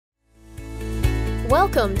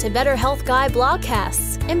Welcome to Better Health Guy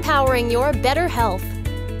Blogcasts, empowering your better health.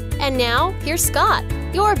 And now, here's Scott,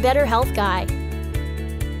 your Better Health Guy.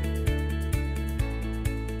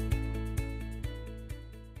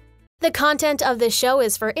 The content of this show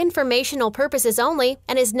is for informational purposes only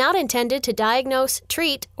and is not intended to diagnose,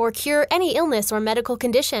 treat, or cure any illness or medical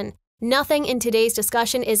condition. Nothing in today's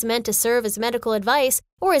discussion is meant to serve as medical advice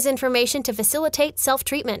or as information to facilitate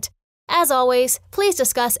self-treatment. As always, please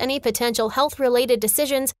discuss any potential health-related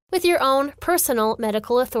decisions with your own personal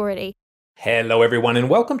medical authority. Hello, everyone, and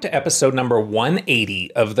welcome to episode number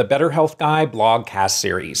 180 of the Better Health Guy blogcast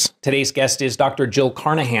series. Today's guest is Dr. Jill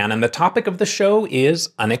Carnahan, and the topic of the show is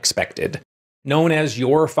unexpected. Known as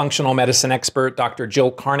your functional medicine expert, Dr.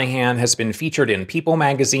 Jill Carnahan has been featured in People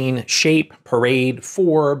Magazine, Shape, Parade,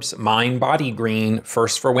 Forbes, Mind Body Green,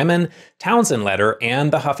 First for Women, Townsend Letter,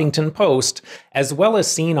 and the Huffington Post, as well as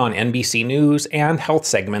seen on NBC News and health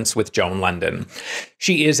segments with Joan London.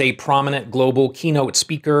 She is a prominent global keynote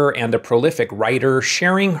speaker and a prolific writer,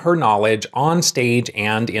 sharing her knowledge on stage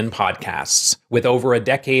and in podcasts. With over a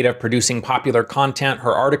decade of producing popular content,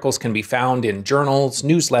 her articles can be found in journals,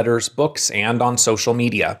 newsletters, books, and on social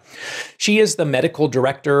media. She is the medical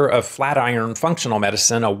director of Flatiron Functional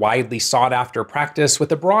Medicine, a widely sought-after practice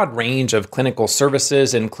with a broad range of clinical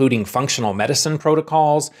services, including functional medicine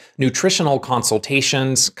protocols, nutritional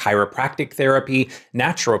consultations, chiropractic therapy,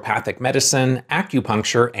 naturopathic medicine,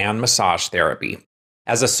 acupuncture, and massage therapy.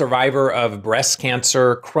 As a survivor of breast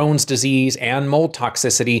cancer, Crohn's disease, and mold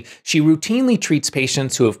toxicity, she routinely treats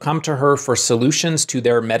patients who have come to her for solutions to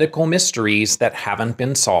their medical mysteries that haven't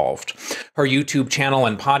been solved. Her YouTube channel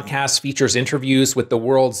and podcast features interviews with the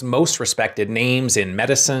world's most respected names in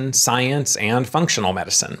medicine, science, and functional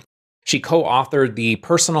medicine. She co-authored the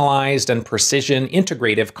Personalized and Precision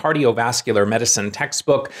Integrative Cardiovascular Medicine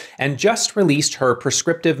textbook and just released her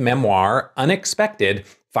prescriptive memoir, Unexpected: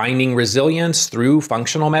 Finding Resilience Through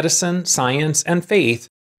Functional Medicine, Science, and Faith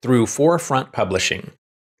through Forefront Publishing.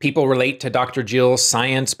 People relate to Dr. Jill's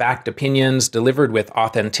science-backed opinions delivered with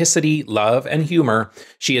authenticity, love, and humor.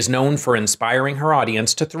 She is known for inspiring her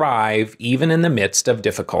audience to thrive even in the midst of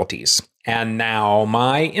difficulties. And now,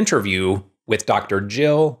 my interview with Dr.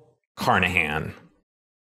 Jill Carnahan.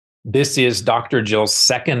 This is Dr. Jill's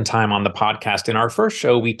second time on the podcast. In our first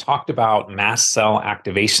show, we talked about mast cell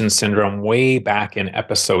activation syndrome way back in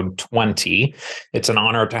episode 20. It's an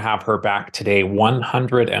honor to have her back today,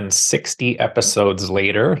 160 episodes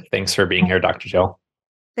later. Thanks for being here, Dr. Jill.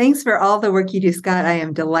 Thanks for all the work you do, Scott. I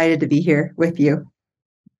am delighted to be here with you.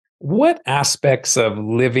 What aspects of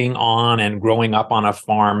living on and growing up on a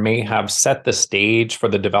farm may have set the stage for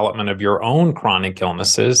the development of your own chronic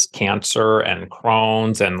illnesses, cancer and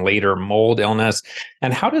Crohn's and later mold illness?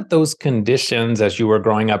 And how did those conditions as you were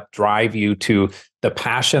growing up drive you to the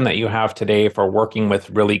passion that you have today for working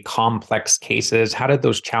with really complex cases? How did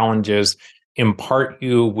those challenges impart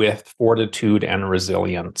you with fortitude and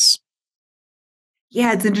resilience?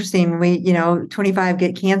 Yeah, it's interesting. We, 25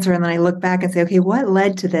 get cancer, and then I look back and say, okay, what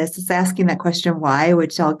led to this? It's asking that question, why,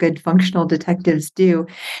 which all good functional detectives do.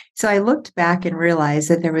 So I looked back and realized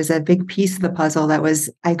that there was a big piece of the puzzle that was,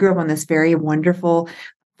 I grew up on this very wonderful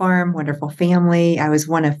farm, wonderful family. I was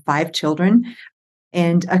one of 5 children.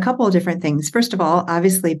 And a couple of different things. First of all,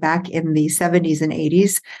 obviously back in the 70s and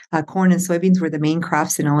 80s, corn and soybeans were the main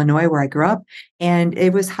crops in Illinois where I grew up. And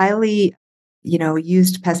it was highly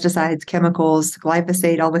used pesticides, chemicals,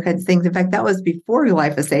 glyphosate, all the kinds of things. In fact, that was before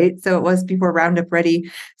glyphosate. So it was before Roundup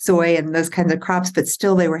Ready soy and those kinds of crops, but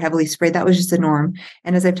still they were heavily sprayed. That was just the norm.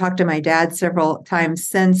 And as I've talked to my dad several times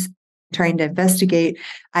since trying to investigate,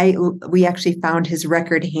 we actually found his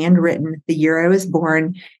record handwritten the year I was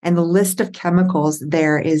born. And the list of chemicals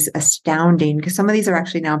there is astounding because some of these are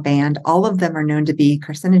actually now banned. All of them are known to be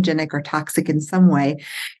carcinogenic or toxic in some way.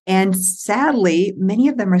 And sadly, many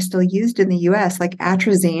of them are still used in the US, like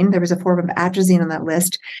atrazine. There was a form of atrazine on that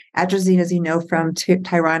list. Atrazine, as you know from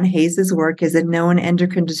Tyrone Hayes' work, is a known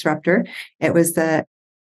endocrine disruptor. It was the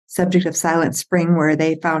subject of Silent Spring, where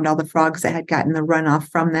they found all the frogs that had gotten the runoff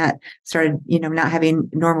from that started, not having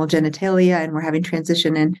normal genitalia and were having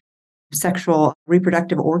transition in sexual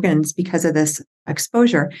reproductive organs because of this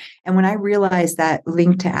exposure. And when I realized that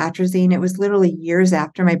link to atrazine, it was literally years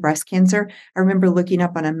after my breast cancer. I remember looking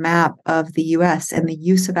up on a map of the US and the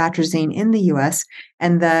use of atrazine in the US,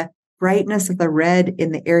 and the brightness of the red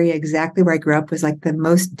in the area exactly where I grew up was like the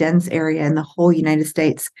most dense area in the whole United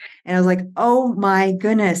States. And I was like, oh my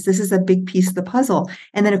goodness, this is a big piece of the puzzle.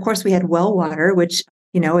 And then of course we had well water, which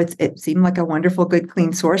It seemed like a wonderful, good,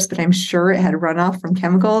 clean source, but I'm sure it had runoff from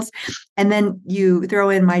chemicals. And then you throw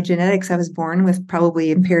in my genetics. I was born with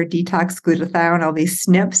probably impaired detox, glutathione, all these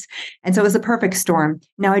SNPs. And so it was a perfect storm.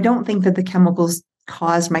 Now, I don't think that the chemicals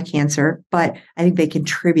caused my cancer, but I think they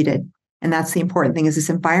contributed. And that's the important thing, is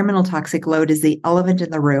this environmental toxic load is the elephant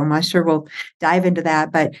in the room. I'm sure we'll dive into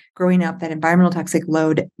that. But growing up, that environmental toxic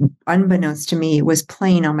load, unbeknownst to me, was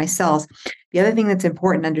playing on my cells. The other thing that's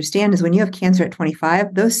important to understand is when you have cancer at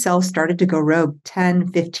 25, those cells started to go rogue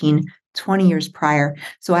 10, 15, 20 years prior.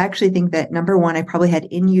 So I actually think that, number one, I probably had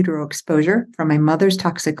in utero exposure from my mother's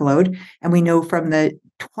toxic load. And we know from the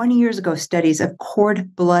 20 years ago studies of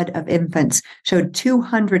cord blood of infants showed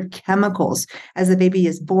 200 chemicals as the baby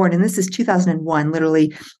is born. And this is 2001,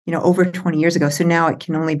 literally, over 20 years ago. So now it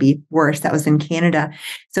can only be worse. That was in Canada.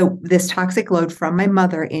 So this toxic load from my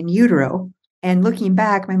mother in utero. And looking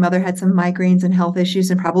back, my mother had some migraines and health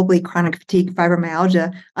issues and probably chronic fatigue,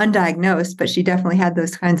 fibromyalgia, undiagnosed, but she definitely had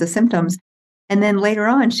those kinds of symptoms. And then later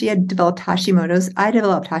on, she had developed Hashimoto's. I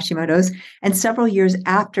developed Hashimoto's. And several years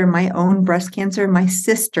after my own breast cancer, my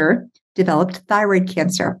sister developed thyroid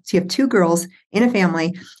cancer. So you have two girls in a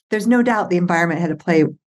family. There's no doubt the environment had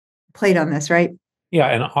played on this, right? Yeah,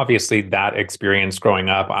 and obviously that experience growing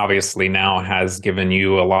up obviously now has given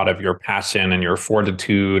you a lot of your passion and your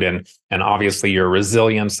fortitude and obviously your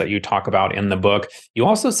resilience that you talk about in the book. You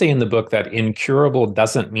also say in the book that incurable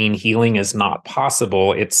doesn't mean healing is not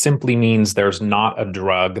possible. It simply means there's not a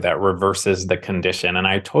drug that reverses the condition. And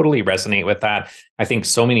I totally resonate with that. I think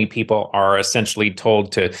so many people are essentially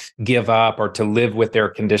told to give up or to live with their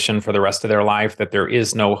condition for the rest of their life, that there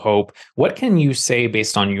is no hope. What can you say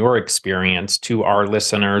based on your experience to our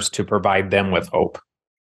listeners to provide them with hope?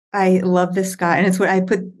 I love this, Scott. And it's what I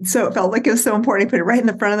put. So it felt like it was so important. I put it right in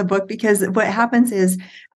the front of the book, because what happens is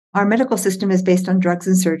our medical system is based on drugs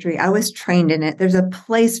and surgery. I was trained in it. There's a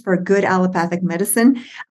place for good allopathic medicine.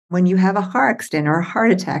 When you have a car accident or a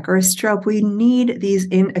heart attack or a stroke, we need these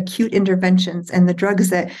acute interventions, and the drugs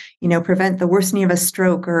that, prevent the worsening of a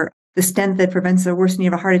stroke, or the stent that prevents the worsening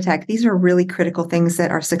of a heart attack. These are really critical things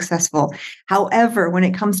that are successful. However, when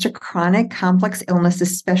it comes to chronic complex illness,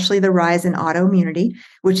 especially the rise in autoimmunity,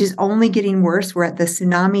 which is only getting worse, we're at the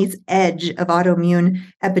tsunami's edge of autoimmune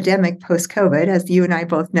epidemic post-COVID, as you and I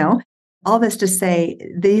both know. All this to say,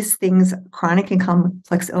 these things, chronic and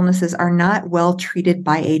complex illnesses, are not well treated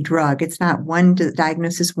by a drug. It's not one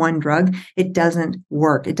diagnosis, one drug. It doesn't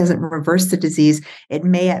work. It doesn't reverse the disease. It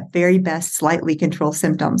may at very best slightly control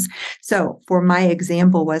symptoms. So for my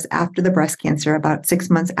example was after the breast cancer, about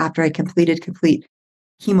 6 months after I completed complete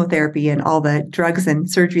chemotherapy and all the drugs and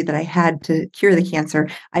surgery that I had to cure the cancer,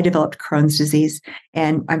 I developed Crohn's disease.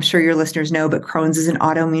 And I'm sure your listeners know, but Crohn's is an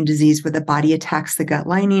autoimmune disease where the body attacks the gut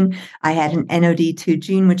lining. I had an NOD2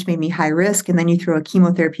 gene, which made me high risk. And then you throw a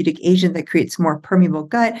chemotherapeutic agent that creates more permeable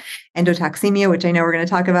gut, endotoxemia, which I know we're going to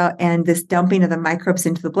talk about. And this dumping of the microbes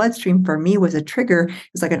into the bloodstream for me was a trigger. It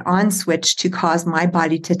was like an on switch to cause my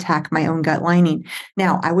body to attack my own gut lining.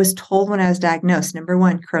 Now, I was told when I was diagnosed, number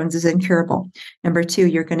one, Crohn's is incurable. Number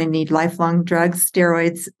two, you're going to need lifelong drugs,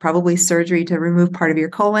 steroids, probably surgery to remove part of your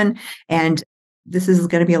colon. And this is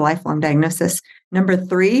going to be a lifelong diagnosis. Number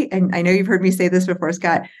three, and I know you've heard me say this before,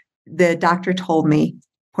 Scott, the doctor told me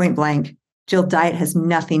point blank, Jill, diet has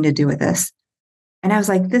nothing to do with this. And I was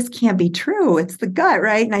like, this can't be true. It's the gut,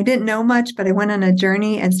 right? And I didn't know much, but I went on a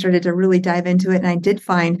journey and started to really dive into it.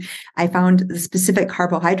 And I found the specific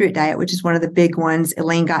carbohydrate diet, which is one of the big ones.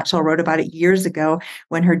 Elaine Gottschall wrote about it years ago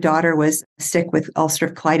when her daughter was sick with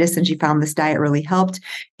ulcerative colitis, and she found this diet really helped.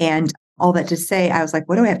 And all that to say, I was like,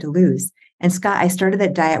 what do I have to lose? And Scott, I started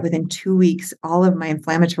that diet within 2 weeks. All of my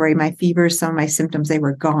inflammatory, my fevers, some of my symptoms, they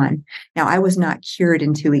were gone. Now, I was not cured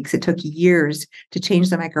in 2 weeks. It took years to change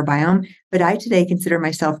the microbiome, but I today consider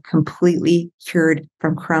myself completely cured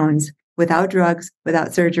from Crohn's, without drugs,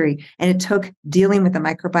 without surgery. And it took dealing with the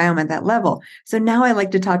microbiome at that level. So now I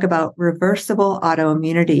like to talk about reversible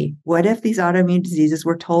autoimmunity. What if these autoimmune diseases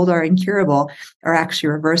we're told are incurable are actually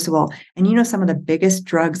reversible? And some of the biggest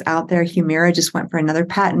drugs out there, Humira just went for another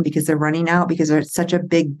patent because they're running out because they're such a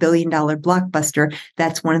big billion-dollar blockbuster.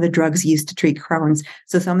 That's one of the drugs used to treat Crohn's.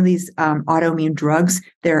 So some of these autoimmune drugs,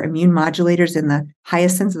 they're immune modulators in the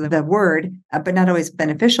highest sense of the word, but not always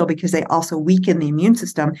beneficial because they also weaken the immune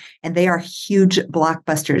system, and they are huge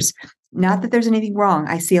blockbusters. Not that there's anything wrong.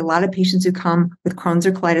 I see a lot of patients who come with Crohn's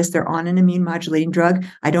or colitis, they're on an immune modulating drug.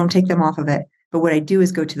 I don't take them off of it. But what I do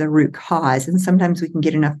is go to the root cause. And sometimes we can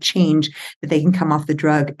get enough change that they can come off the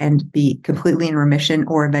drug and be completely in remission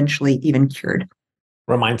or eventually even cured.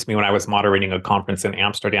 Reminds me when I was moderating a conference in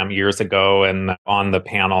Amsterdam years ago, and on the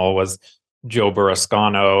panel was Joe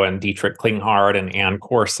Burrascano and Dietrich Klinghardt and Ann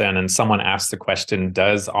Corson, and someone asked the question,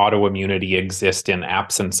 does autoimmunity exist in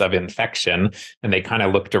absence of infection? And they kind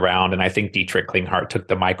of looked around, and I think Dietrich Klinghardt took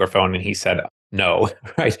the microphone and he said, no,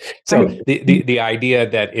 right? So Right. the idea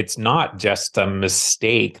that it's not just a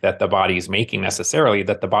mistake that the body is making necessarily,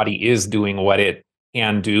 that the body is doing what it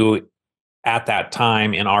can do at that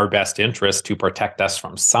time in our best interest to protect us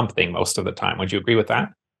from something most of the time. Would you agree with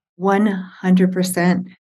that?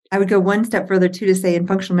 100%. I would go one step further too to say in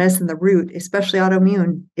functional medicine, the root, especially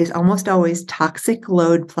autoimmune, is almost always toxic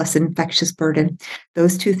load plus infectious burden.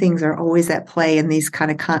 Those two things are always at play in these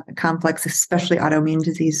kind of complex, especially autoimmune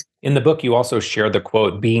disease. In the book, you also share the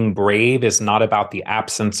quote, being brave is not about the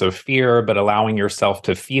absence of fear, but allowing yourself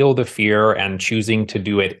to feel the fear and choosing to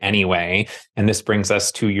do it anyway. And this brings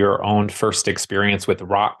us to your own first experience with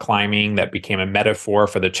rock climbing that became a metaphor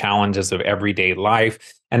for the challenges of everyday life.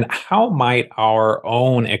 And how might our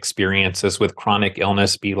own experiences with chronic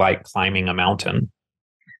illness be like climbing a mountain?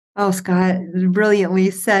 Oh, Scott,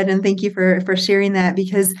 brilliantly said. And thank you for sharing that,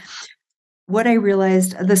 because what I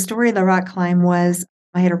realized, the story of the rock climb was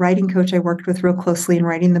I had a writing coach I worked with real closely in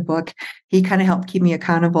writing the book. He kind of helped keep me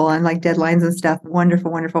accountable on like deadlines and stuff.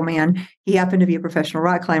 Wonderful, wonderful man. He happened to be a professional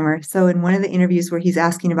rock climber. So in one of the interviews where he's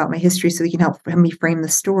asking about my history so he can help me frame the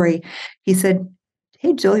story, he said,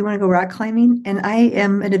 hey, Jill, you want to go rock climbing? And I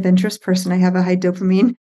am an adventurous person. I have a high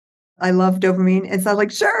dopamine. I love dopamine. And so I was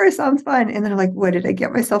like, sure, sounds fun. And then I'm like, what did I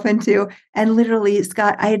get myself into? And literally,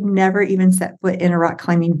 Scott, I had never even set foot in a rock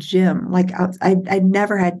climbing gym. Like I'd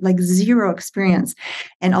never had like zero experience.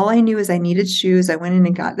 And all I knew is I needed shoes. I went in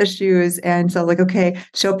and got the shoes. And so like, okay,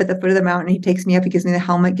 show up at the foot of the mountain. He takes me up. He gives me the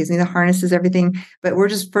helmet, gives me the harnesses, everything. But we're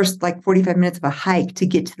just first like 45 minutes of a hike to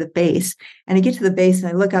get to the base. And I get to the base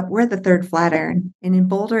and I look up, we're at the third Flatiron. And in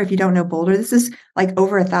Boulder, if you don't know Boulder, this is like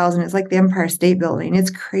over 1,000. It's like the Empire State Building. It's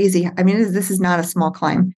crazy. I mean, this is not a small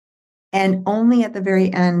climb. And only at the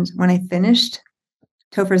very end, when I finished,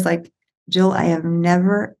 Topher's like, Jill, I have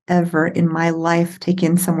never, ever in my life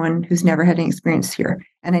taken someone who's never had any experience here.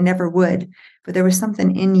 And I never would. But there was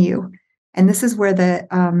something in you. And this is where the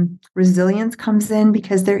resilience comes in,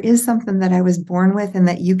 because there is something that I was born with and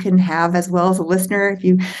that you can have as well as a listener.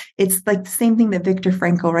 It's like the same thing that Viktor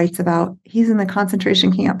Frankl writes about. He's in the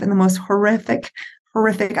concentration camp in the most horrific.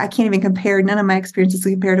 I can't even compare. None of my experiences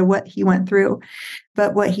compare to what he went through.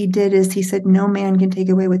 But what he did is he said, no man can take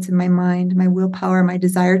away what's in my mind, my willpower, my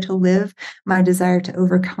desire to live, my desire to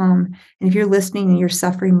overcome. And if you're listening and you're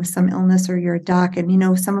suffering with some illness or you're a doc,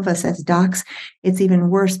 and some of us as docs, it's even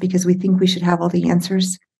worse because we think we should have all the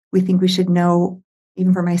answers. We think we should know.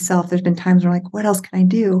 Even for myself, there's been times where I'm like, what else can I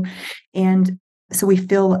do? And so we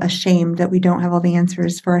feel ashamed that we don't have all the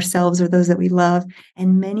answers for ourselves or those that we love.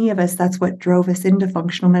 And many of us, that's what drove us into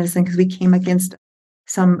functional medicine, because we came against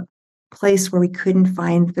some place where we couldn't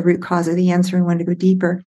find the root cause or the answer and wanted to go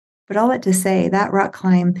deeper. But all that to say, that rock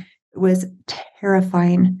climb was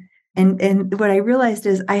terrifying. And what I realized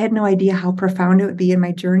is I had no idea how profound it would be in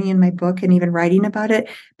my journey in my book and even writing about it.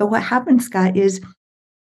 But what happened, Scott, is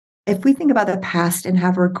if we think about the past and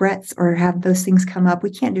have regrets or have those things come up,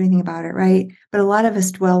 we can't do anything about it, right? But a lot of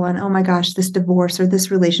us dwell on, oh my gosh, this divorce or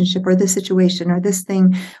this relationship or this situation or this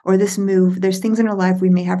thing or this move. There's things in our life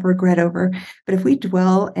we may have regret over. But if we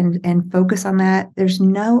dwell and focus on that, there's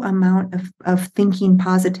no amount of thinking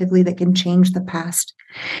positively that can change the past.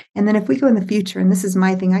 And then if we go in the future, and this is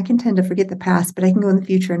my thing, I can tend to forget the past, but I can go in the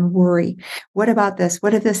future and worry. What about this?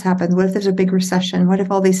 What if this happens? What if there's a big recession? What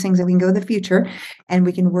if all these things? And we can go in the future and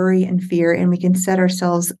we can worry and fear, and we can set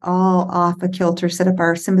ourselves all off a kilter, set up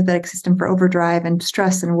our sympathetic system for overdrive and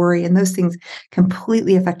stress and worry. And those things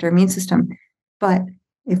completely affect our immune system. But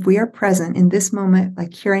if we are present in this moment,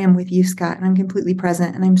 like here I am with you, Scott, and I'm completely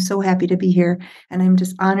present, and I'm so happy to be here, and I'm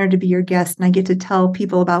just honored to be your guest, and I get to tell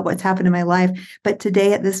people about what's happened in my life. But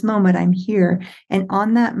today, at this moment, I'm here. And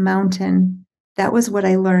on that mountain, that was what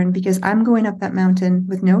I learned, because I'm going up that mountain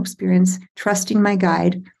with no experience, trusting my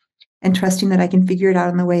guide and trusting that I can figure it out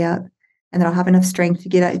on the way up and that I'll have enough strength to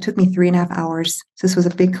get out. It took me 3.5 hours. So this was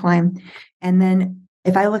a big climb. And then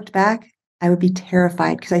if I looked back, I would be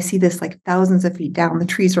terrified because I see this like thousands of feet down. The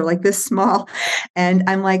trees are like this small. And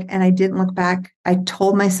I'm like, and I didn't look back. I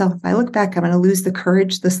told myself, if I look back, I'm going to lose the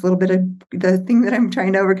courage, this little bit of the thing that I'm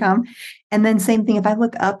trying to overcome. And then same thing, if I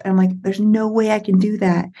look up and I'm like, there's no way I can do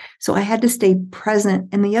that. So I had to stay present.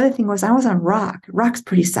 And the other thing was I was on rock. Rock's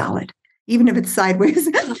pretty solid, even if it's sideways.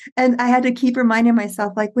 And I had to keep reminding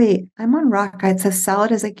myself like, wait, I'm on rock. It's as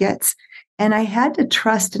solid as it gets. And I had to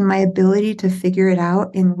trust in my ability to figure it out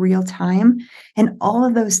in real time. And all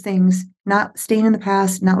of those things, not staying in the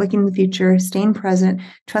past, not looking in the future, staying present,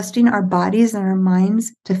 trusting our bodies and our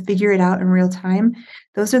minds to figure it out in real time.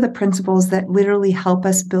 Those are the principles that literally help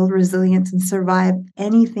us build resilience and survive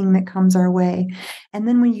anything that comes our way. And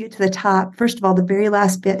then when you get to the top, first of all, the very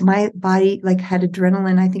last bit, my body like had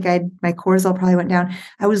adrenaline. I think my cortisol probably went down.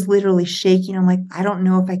 I was literally shaking. I'm like, I don't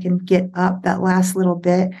know if I can get up that last little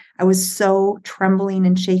bit. I was so trembling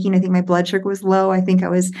and shaking. I think my blood sugar was low. I think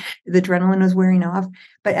the adrenaline was wearing off.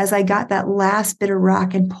 But as I got that last bit of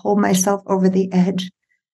rock and pulled myself over the edge,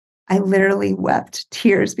 I literally wept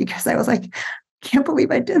tears because I was like, I can't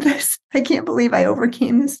believe I did this. I can't believe I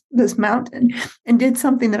overcame this mountain and did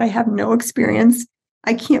something that I have no experience.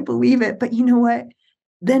 I can't believe it. But you know what?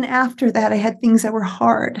 Then after that, I had things that were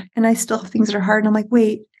hard, and I still have things that are hard. And I'm like,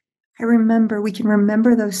 wait, we can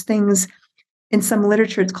remember those things. In some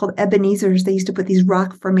literature, it's called Ebenezer's. They used to put these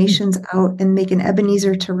rock formations out and make an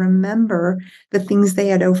Ebenezer to remember the things they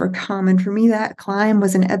had overcome. And for me, that climb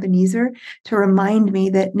was an Ebenezer to remind me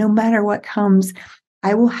that no matter what comes,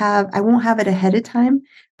 I won't have it ahead of time,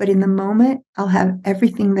 but in the moment, I'll have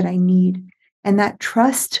everything that I need. And that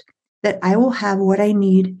trust that I will have what I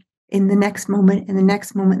need in the next moment, in the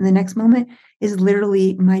next moment, in the next moment is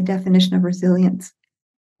literally my definition of resilience.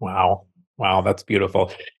 Wow. Wow, that's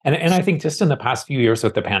beautiful. And I think just in the past few years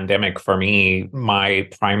with the pandemic, for me, my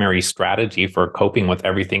primary strategy for coping with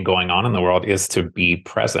everything going on in the world is to be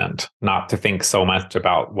present, not to think so much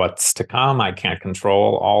about what's to come. I can't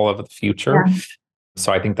control all of the future. Yeah.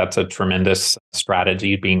 So I think that's a tremendous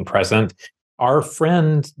strategy, being present. Our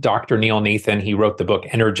friend, Dr. Neil Nathan, he wrote the book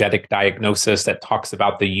Energetic Diagnosis that talks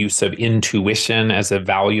about the use of intuition as a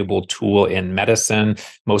valuable tool in medicine.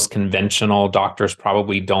 Most conventional doctors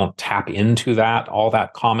probably don't tap into that all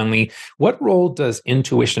that commonly. What role does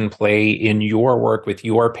intuition play in your work with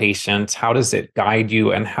your patients? How does it guide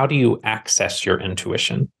you, and how do you access your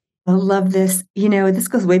intuition? I love this. This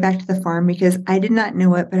goes way back to the farm because I did not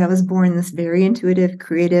know it, but I was born this very intuitive,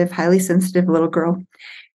 creative, highly sensitive little girl.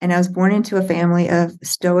 And I was born into a family of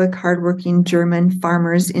stoic, hardworking German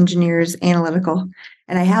farmers, engineers, analytical.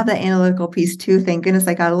 And I have that analytical piece too. Thank goodness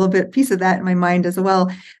I got a little bit piece of that in my mind as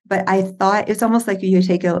well. But I thought it's almost like you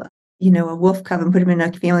take a wolf cub and put him in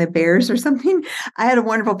a family of bears or something. I had a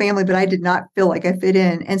wonderful family, but I did not feel like I fit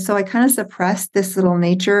in. And so I kind of suppressed this little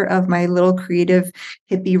nature of my little creative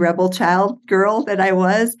hippie rebel child girl that I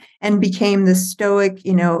was and became this stoic,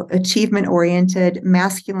 achievement oriented,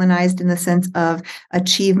 masculinized in the sense of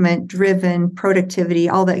achievement driven, productivity,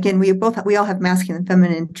 all that. Again, we all have masculine,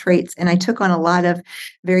 feminine traits. And I took on a lot of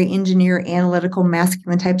very engineer, analytical,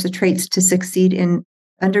 masculine types of traits to succeed in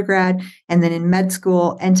undergrad and then in med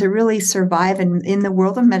school, and to really survive in the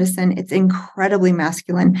world of medicine. It's incredibly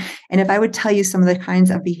masculine. And if I would tell you some of the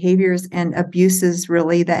kinds of behaviors and abuses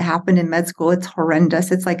really that happened in med school, it's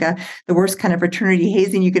horrendous. It's like the worst kind of fraternity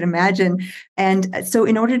hazing you could imagine. And so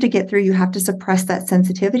in order to get through, you have to suppress that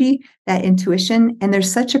sensitivity, that intuition. And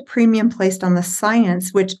there's such a premium placed on the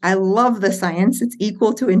science, which I love the science. It's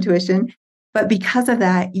equal to intuition. But because of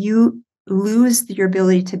that, you lose your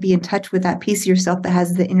ability to be in touch with that piece of yourself that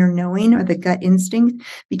has the inner knowing or the gut instinct,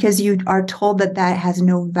 because you are told that has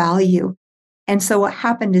no value. And so what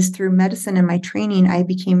happened is through medicine and my training, I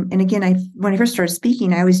became, and again, when I first started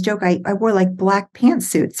speaking, I always joke, I wore like black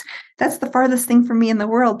pantsuits. That's the farthest thing from me in the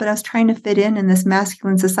world, but I was trying to fit in this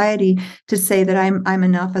masculine society to say that I'm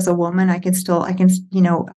enough as a woman. I can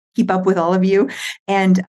keep up with all of you.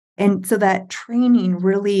 And so that training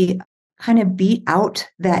really kind of beat out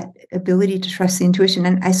that ability to trust the intuition.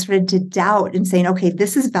 And I started to doubt and saying, okay,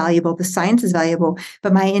 this is valuable. The science is valuable,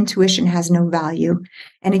 but my intuition has no value.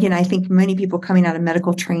 And again, I think many people coming out of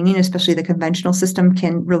medical training, especially the conventional system,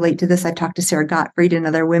 can relate to this. I've talked to Sarah Gottfried and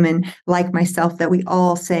other women like myself that we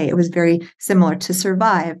all say it was very similar. To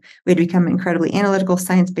survive, we had to become incredibly analytical,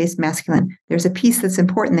 science-based, masculine. There's a piece that's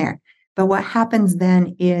important there. But what happens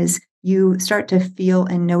then is you start to feel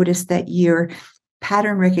and notice that your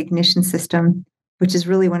pattern recognition system, which is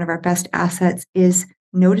really one of our best assets, is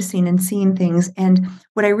noticing and seeing things. And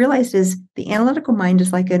what I realized is the analytical mind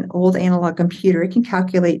is like an old analog computer. It can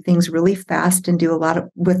calculate things really fast and do a lot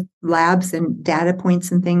with labs and data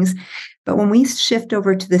points and things. But when we shift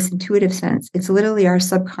over to this intuitive sense, it's literally our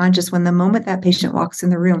subconscious. When the moment that patient walks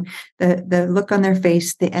in the room, the look on their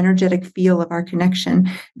face, the energetic feel of our connection,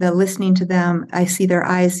 the listening to them, I see their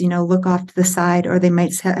eyes, look off to the side, or they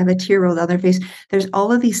might have a tear roll down their face. There's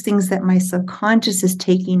all of these things that my subconscious is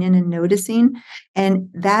taking in and noticing. And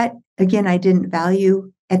that, again, I didn't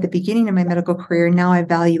value at the beginning of my medical career, now I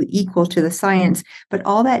value equal to the science. But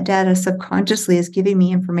all that data subconsciously is giving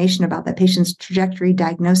me information about that patient's trajectory,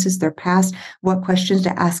 diagnosis, their past, what questions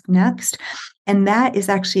to ask next. And that is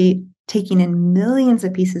actually taking in millions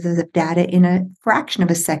of pieces of data in a fraction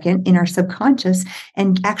of a second in our subconscious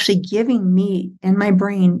and actually giving me and my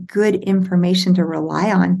brain good information to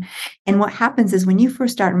rely on. And what happens is when you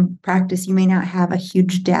first start in practice, you may not have a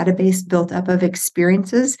huge database built up of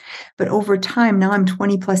experiences, but over time, now I'm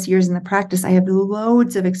 20 plus years in the practice, I have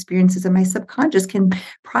loads of experiences and my subconscious can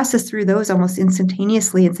process through those almost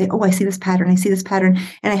instantaneously and say, oh, I see this pattern, I see this pattern.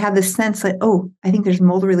 And I have this sense that, oh, I think there's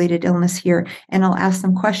mold-related illness here. And I'll ask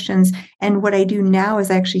some questions. And what I do now is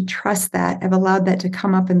I actually trust that. I've allowed that to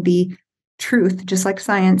come up and be truth, just like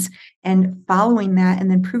science, and following that and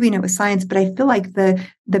then proving it with science. But I feel like the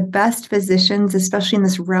best physicians, especially in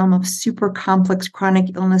this realm of super complex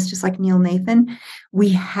chronic illness, just like Neil Nathan, we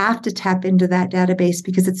have to tap into that database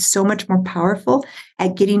because it's so much more powerful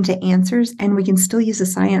at getting to answers, and we can still use the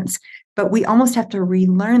science. But we almost have to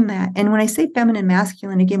relearn that. And when I say feminine,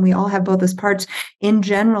 masculine, again, we all have both those parts. In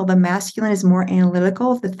general, the masculine is more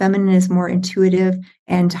analytical, the feminine is more intuitive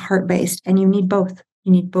and heart-based. And you need both.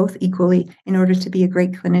 You need both equally in order to be a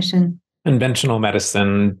great clinician. Conventional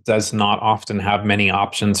medicine does not often have many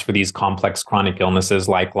options for these complex chronic illnesses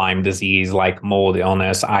like Lyme disease, like mold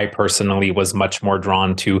illness. I personally was much more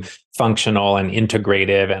drawn to functional and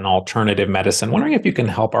integrative and alternative medicine. Wondering if you can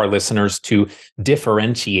help our listeners to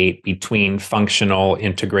differentiate between functional,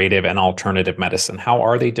 integrative, and alternative medicine. How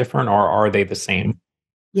are they different, or are they the same?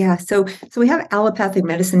 Yeah, so we have allopathic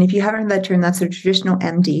medicine. If you haven't heard that term, that's a traditional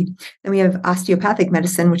MD. Then we have osteopathic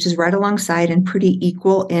medicine, which is right alongside and pretty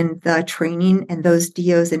equal in the training. And those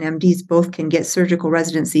DOs and MDs both can get surgical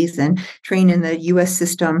residencies and train in the US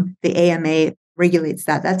system. The AMA regulates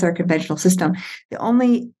that. That's our conventional system. The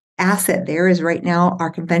only asset there is right now our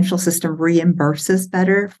conventional system reimburses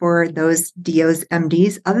better for those DOs,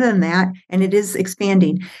 MDs. Other than that, and it is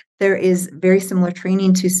expanding, there is very similar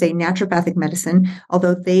training to, say, naturopathic medicine,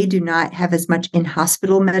 although they do not have as much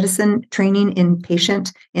in-hospital medicine training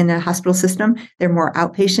in a hospital system. They're more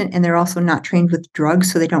outpatient, and they're also not trained with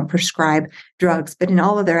drugs, so they don't prescribe drugs. But in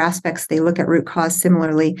all of their aspects, they look at root cause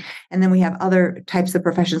similarly. And then we have other types of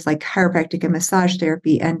professions like chiropractic and massage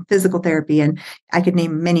therapy and physical therapy, and I could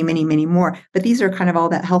name many, many, many more. But these are kind of all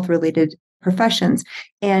that health-related professions.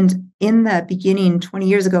 And in the beginning, 20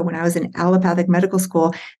 years ago, when I was in allopathic medical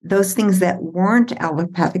school, those things that weren't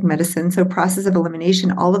allopathic medicine, so process of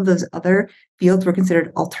elimination, all of those other fields were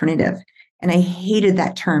considered alternative. And I hated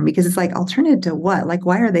that term because it's like, alternative to what? Like,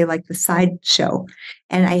 why are they like the sideshow?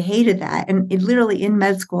 And I hated that. And it literally in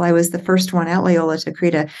med school, I was the first one at Loyola to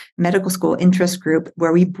create a medical school interest group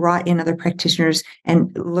where we brought in other practitioners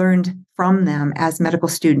and learned from them as medical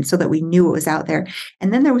students so that we knew what was out there.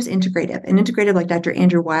 And then there was integrative. And integrative, like Dr.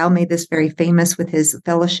 Andrew Weil made this very famous with his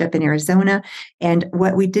fellowship in Arizona. And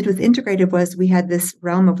what we did with integrative was we had this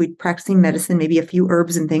realm of we practicing medicine, maybe a few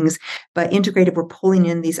herbs and things, but integrative, we're pulling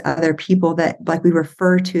in these other people that, like, we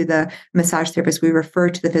refer to the massage therapist, we refer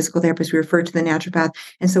to the physical therapist, we refer to the naturopath.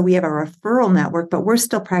 And so we have a referral network, but we're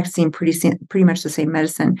still practicing pretty much the same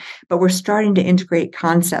medicine. But we're starting to integrate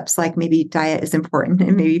concepts like maybe diet is important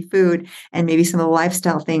and maybe food and maybe some of the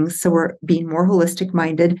lifestyle things. So we're being more holistic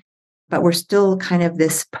minded, but we're still kind of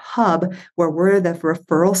this hub where we're the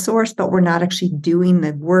referral source, but we're not actually doing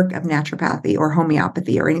the work of naturopathy or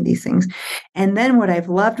homeopathy or any of these things. And then what I've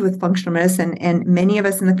loved with functional medicine, and many of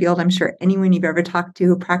us in the field, I'm sure anyone you've ever talked to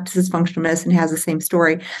who practices functional medicine has the same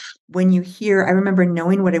story. When you hear, I remember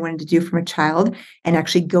knowing what I wanted to do from a child and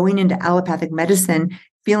actually going into allopathic medicine,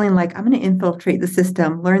 feeling like I'm going to infiltrate the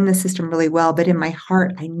system, learn the system really well. But in my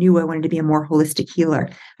heart, I knew I wanted to be a more holistic healer.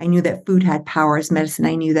 I knew that food had power as medicine.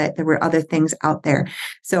 I knew that there were other things out there.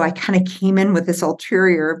 So I kind of came in with this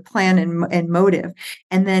ulterior plan and motive,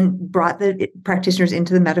 and then brought the practitioners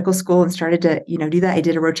into the medical school and started to, do that. I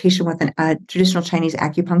did a rotation with a traditional Chinese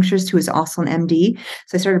acupuncturist who is also an MD.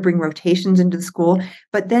 So I started to bring rotations into the school.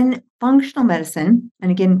 But then functional medicine, and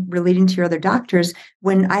again, relating to your other doctors,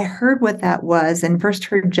 when I heard what that was and first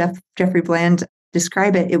heard Jeffrey Bland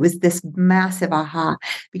describe it, it was this massive aha,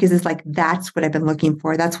 because it's like, that's what I've been looking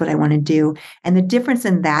for. That's what I want to do. And the difference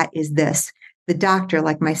in that is this. The doctor,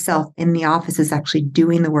 like myself in the office, is actually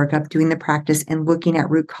doing the workup, doing the practice and looking at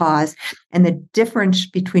root cause. And the difference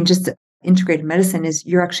between just integrated medicine is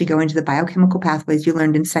you're actually going to the biochemical pathways you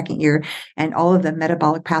learned in second year and all of the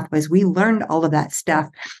metabolic pathways. We learned all of that stuff.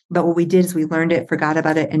 But what we did is we learned it, forgot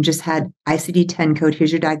about it, and just had ICD-10 code.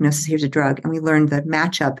 Here's your diagnosis. Here's a drug. And we learned the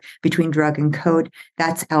matchup between drug and code.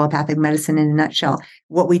 That's allopathic medicine in a nutshell.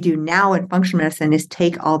 What we do now in functional medicine is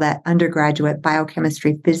take all that undergraduate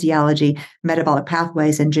biochemistry, physiology, metabolic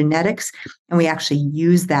pathways, and genetics, and we actually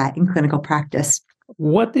use that in clinical practice.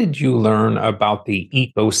 What did you learn about the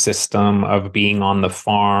ecosystem of being on the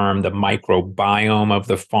farm, the microbiome of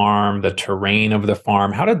the farm, the terrain of the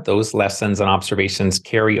farm? How did those lessons and observations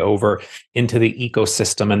carry over into the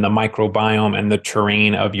ecosystem and the microbiome and the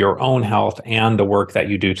terrain of your own health and the work that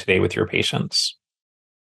you do today with your patients?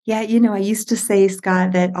 Yeah, I used to say,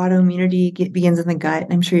 Scott, that autoimmunity begins in the gut.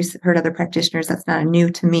 I'm sure you've heard other practitioners. That's not new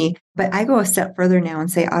to me. But I go a step further now and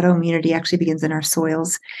say autoimmunity actually begins in our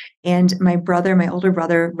soils. And my older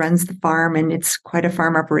brother, runs the farm, and it's quite a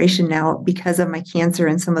farm operation now because of my cancer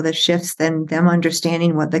and some of the shifts and them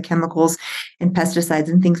understanding what the chemicals and pesticides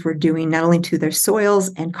and things were doing, not only to their soils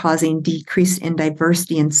and causing decrease in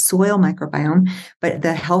diversity in soil microbiome, but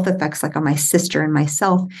the health effects like on my sister and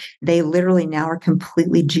myself. They literally now are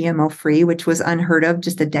completely GMO free, which was unheard of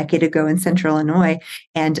just a decade ago in Central Illinois,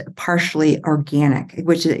 and partially organic,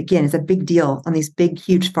 which again is a big deal on these big,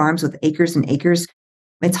 huge farms with acres and acres.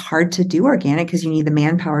 It's hard to do organic because you need the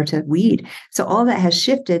manpower to weed. So all that has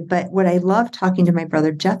shifted. But what I love talking to my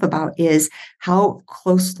brother Jeff about is how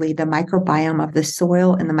closely the microbiome of the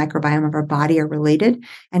soil and the microbiome of our body are related.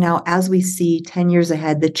 And now, as we see 10 years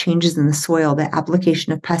ahead, the changes in the soil, the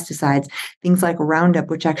application of pesticides, things like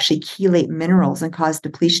Roundup, which actually chelate minerals and cause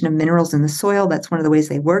depletion of minerals in the soil. That's one of the ways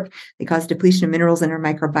they work. They cause depletion of minerals in our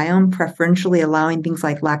microbiome, preferentially allowing things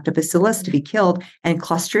like lactobacillus to be killed and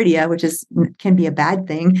Clostridia, which can be a bad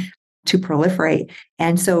thing, to proliferate.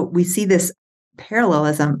 And so we see this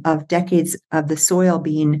parallelism of decades of the soil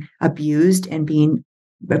being abused and being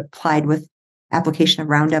applied with application of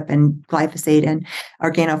Roundup and glyphosate and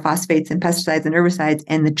organophosphates and pesticides and herbicides,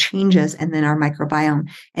 and the changes, and then our microbiome.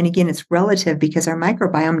 And again, it's relative because our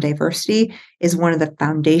microbiome diversity is one of the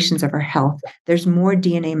foundations of our health. There's more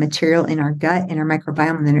DNA material in our gut and our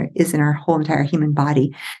microbiome than there is in our whole entire human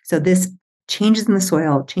body. So this changes in the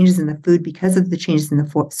soil, changes in the food because of the changes in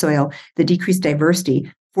the soil, the decreased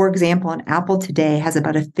diversity. For example, an apple today has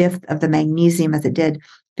about a fifth of the magnesium as it did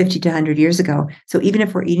 50 to 100 years ago. So even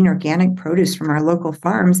if we're eating organic produce from our local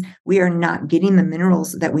farms, we are not getting the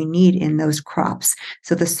minerals that we need in those crops.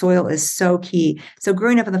 So the soil is so key. So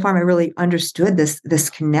growing up on the farm, I really understood this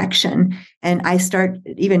connection. And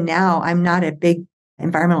even now, I'm not a big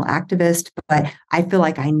environmental activist, but I feel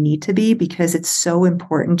like I need to be because it's so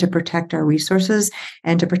important to protect our resources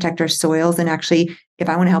and to protect our soils. And actually, if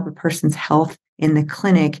I want to help a person's health in the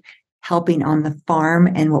clinic, helping on the farm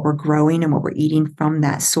and what we're growing and what we're eating from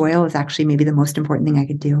that soil is actually maybe the most important thing I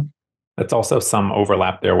could do. That's also some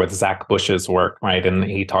overlap there with Zach Bush's work, right? And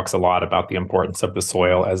he talks a lot about the importance of the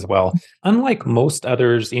soil as well. Unlike most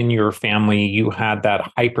others in your family, you had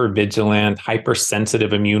that hypervigilant,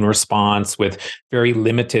 hypersensitive immune response with very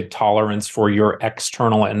limited tolerance for your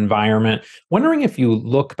external environment. Wondering if you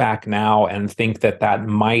look back now and think that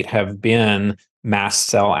might have been mast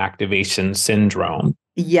cell activation syndrome.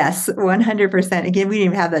 Yes, 100%. Again, we didn't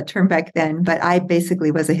even have that term back then, but I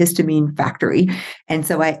basically was a histamine factory. And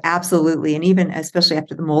so I absolutely, and even especially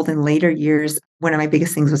after the mold in later years, one of my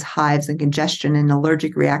biggest things was hives and congestion and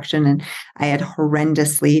allergic reaction. And I had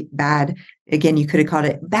horrendously bad, again, you could have called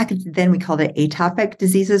it, back then we called it atopic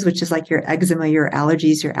diseases, which is like your eczema, your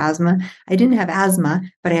allergies, your asthma. I didn't have asthma,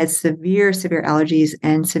 but I had severe allergies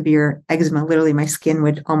and severe eczema. Literally, my skin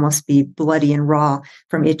would almost be bloody and raw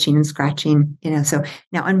from itching and scratching, So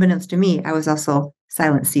now, unbeknownst to me, I was also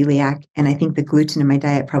silent celiac. And I think the gluten in my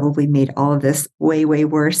diet probably made all of this way, way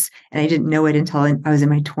worse. And I didn't know it until I was in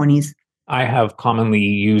my 20s. I have commonly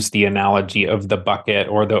used the analogy of the bucket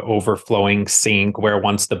or the overflowing sink, where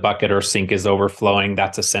once the bucket or sink is overflowing,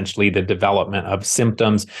 that's essentially the development of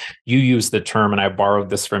symptoms. You use the term, and I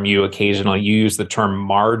borrowed this from you occasionally, you use the term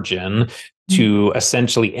margin to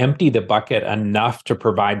essentially empty the bucket enough to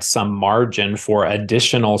provide some margin for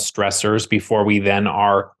additional stressors before we then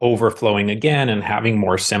are overflowing again and having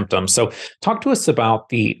more symptoms. So talk to us about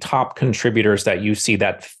the top contributors that you see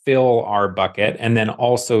that fill our bucket, and then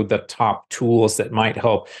also the top tools that might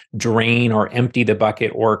help drain or empty the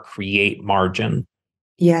bucket or create margin.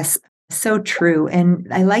 Yes. So true. And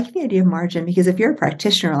I like the idea of margin because if you're a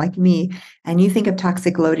practitioner like me and you think of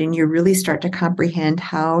toxic load and you really start to comprehend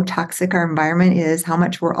how toxic our environment is, how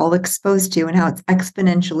much we're all exposed to, and how it's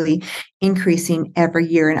exponentially increasing every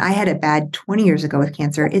year. And I had it bad 20 years ago with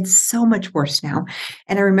cancer. It's so much worse now.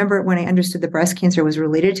 And I remember when I understood that breast cancer was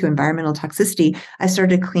related to environmental toxicity, I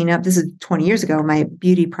started to clean up, this is 20 years ago, my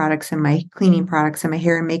beauty products and my cleaning products and my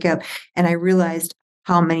hair and makeup. And I realized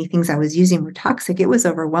how many things I was using were toxic. It was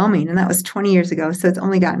overwhelming. And that was 20 years ago. So it's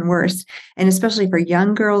only gotten worse. And especially for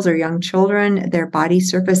young girls or young children, their body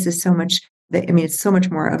surface is so much, it's so much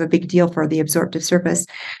more of a big deal for the absorptive surface.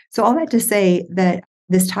 So all that to say that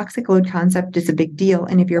this toxic load concept is a big deal.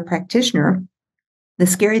 And if you're a practitioner, the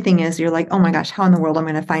scary thing is you're like, oh my gosh, how in the world am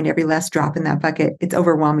I going to find every last drop in that bucket? It's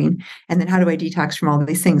overwhelming. And then how do I detox from all of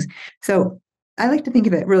these things? So I like to think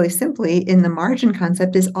of it really simply in the margin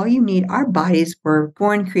concept is all you need. Our bodies were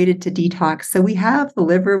born, created to detox. So we have the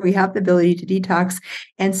liver, we have the ability to detox.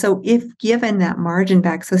 And so if given that margin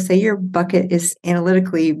back, so say your bucket is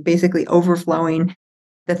analytically basically overflowing,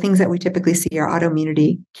 the things that we typically see are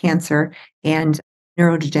autoimmunity, cancer, and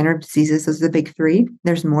neurodegenerative diseases. Those are the big three.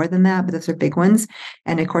 There's more than that, but those are big ones.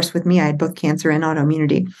 And of course, with me, I had both cancer and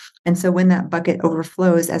autoimmunity. And so when that bucket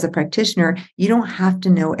overflows as a practitioner, you don't have to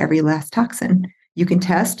know every last toxin. You can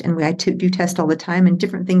test, and I do test all the time, and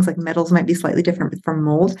different things like metals might be slightly different from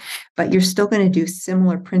mold, but you're still going to do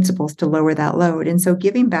similar principles to lower that load. And so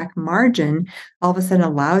giving back margin all of a sudden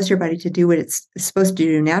allows your body to do what it's supposed to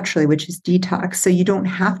do naturally, which is detox. So you don't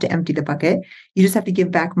have to empty the bucket. You just have to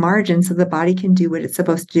give back margin so the body can do what it's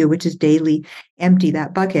supposed to do, which is daily empty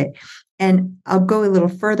that bucket. And I'll go a little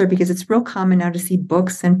further because it's real common now to see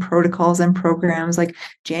books and protocols and programs like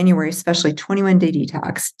January, especially 21-day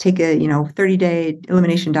detox, take a 30-day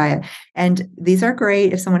elimination diet. And these are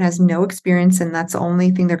great if someone has no experience and that's the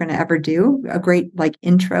only thing they're going to ever do, a great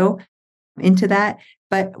intro into that.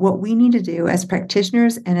 But what we need to do as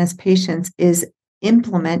practitioners and as patients is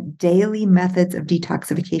implement daily methods of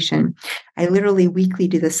detoxification. I literally weekly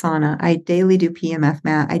do the sauna. I daily do PMF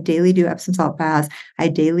mat. I daily do Epsom salt baths. I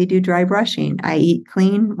daily do dry brushing. I eat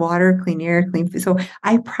clean water, clean air, clean food. So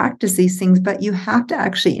I practice these things, but you have to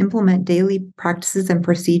actually implement daily practices and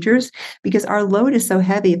procedures because our load is so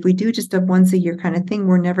heavy. If we do just a once a year kind of thing,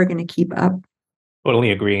 we're never going to keep up.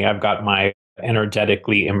 Totally agree. I've got my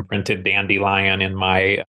energetically imprinted dandelion in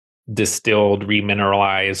my distilled,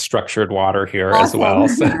 remineralized, structured water here as well.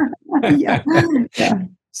 So, yeah.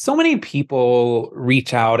 so many people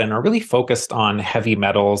reach out and are really focused on heavy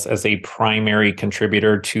metals as a primary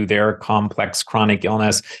contributor to their complex chronic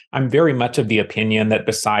illness. I'm very much of the opinion that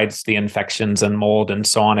besides the infections and mold and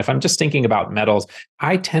so on, if I'm just thinking about metals,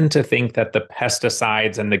 I tend to think that the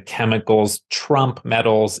pesticides and the chemicals trump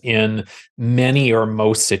metals in many or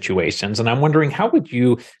most situations. And I'm wondering, how would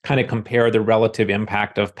you kind of compare the relative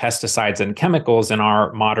impact of pesticides and chemicals in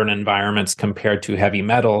our modern environments compared to heavy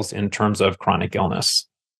metals in terms of chronic illness?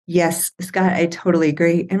 Yes, Scott, I totally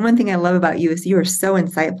agree. And one thing I love about you is you are so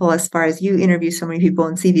insightful as far as you interview so many people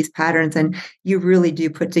and see these patterns, and you really do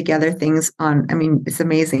put together things on. I mean, it's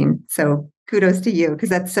amazing. So kudos to you because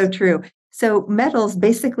that's so true. So metals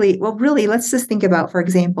basically, well, really, let's just think about, for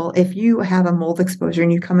example, if you have a mold exposure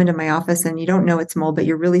and you come into my office and you don't know it's mold, but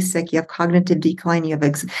you're really sick, you have cognitive decline, you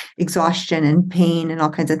have exhaustion and pain and all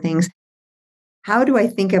kinds of things. How do I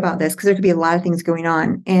think about this? Because there could be a lot of things going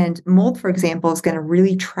on. And mold, for example, is going to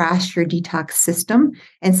really trash your detox system.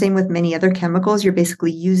 And same with many other chemicals. You're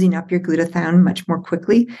basically using up your glutathione much more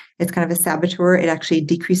quickly. It's kind of a saboteur. It actually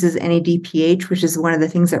decreases NADPH, which is one of the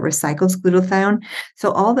things that recycles glutathione.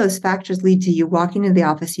 So all those factors lead to you walking into the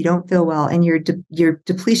office, you don't feel well, and your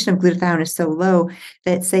depletion of glutathione is so low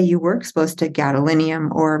that say you were exposed to gadolinium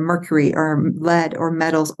or mercury or lead or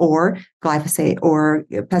metals or glyphosate or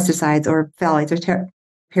pesticides or phthalates or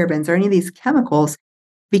parabens or any of these chemicals,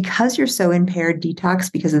 because you're so impaired detox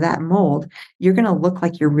because of that mold, you're going to look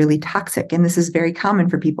like you're really toxic. And this is very common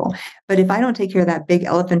for people. But if I don't take care of that big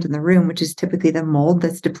elephant in the room, which is typically the mold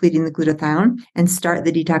that's depleting the glutathione, and start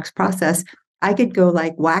the detox process, I could go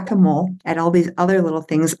like whack-a-mole at all these other little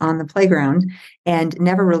things on the playground and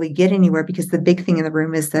never really get anywhere because the big thing in the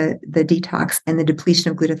room is the detox and the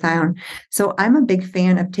depletion of glutathione. So I'm a big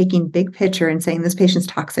fan of taking big picture and saying this patient's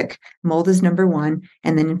toxic. Mold is number one,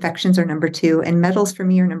 and then infections are number two, and metals for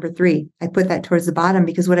me are number three. I put that towards the bottom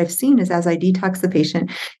because what I've seen is as I detox the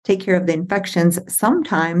patient, take care of the infections,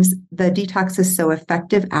 sometimes the detox is so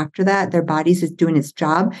effective after that, their body's is doing its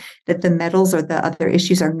job, that the metals or the other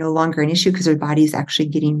issues are no longer an issue because their body's actually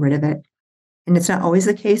getting rid of it. And it's not always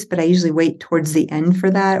the case, but I usually wait towards the end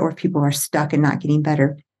for that, or if people are stuck and not getting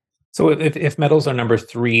better. So if metals are number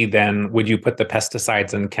three, then would you put the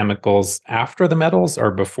pesticides and chemicals after the metals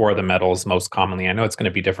or before the metals most commonly? I know it's going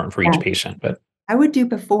to be different for each patient, but I would do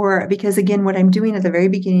before because, again, what I'm doing at the very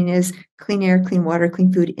beginning is clean air, clean water,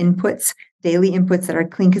 clean food inputs, daily inputs that are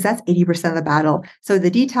clean, because that's 80% of the battle. So the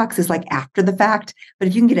detox is like after the fact, but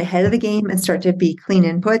if you can get ahead of the game and start to be clean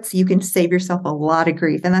inputs, you can save yourself a lot of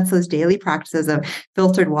grief. And that's those daily practices of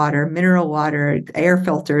filtered water, mineral water, air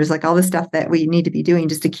filters, like all the stuff that we need to be doing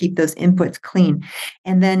just to keep those inputs clean.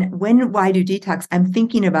 And then when I do detox, I'm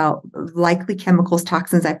thinking about likely chemicals,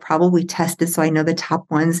 toxins I probably tested. So I know the top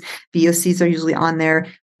ones. VOCs are usually on there.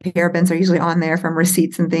 Parabens are usually on there from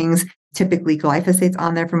receipts and things. Typically glyphosate's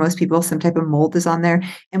on there for most people. Some type of mold is on there.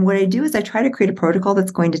 And what I do is I try to create a protocol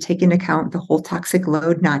that's going to take into account the whole toxic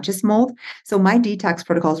load, not just mold. So my detox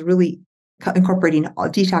protocol is really incorporating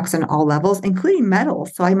detox on all levels, including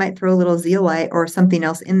metals. So I might throw a little zeolite or something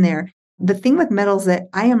else in there. The thing with metals that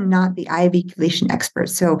I am not the IV chelation expert.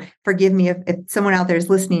 So forgive me if someone out there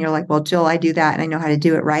is listening, you're like, well, Jill, I do that and I know how to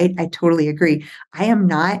do it right. I totally agree. I am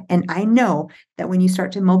not. And I know that when you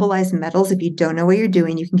start to mobilize metals, if you don't know what you're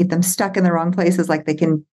doing, you can get them stuck in the wrong places, like they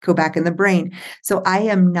can go back in the brain. So I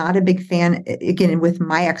am not a big fan, again, with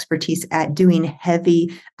my expertise at doing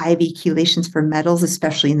heavy IV chelations for metals,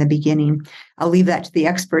 especially in the beginning. I'll leave that to the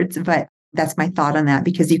experts, but that's my thought on that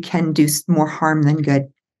because you can do more harm than good.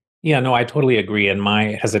 yeah, no, I totally agree. And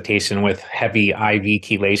my hesitation with heavy IV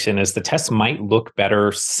chelation is the test might look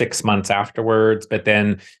better 6 months afterwards, but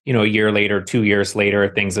then, a year later, 2 years later,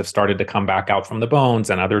 things have started to come back out from the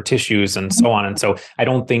bones and other tissues and so on. And so I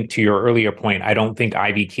don't think, to your earlier point, I don't think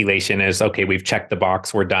IV chelation is, okay, we've checked the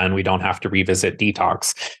box, we're done, we don't have to revisit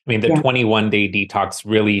detox. I mean, the 21-day detox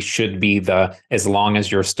really should be the as long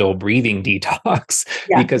as you're still breathing detox,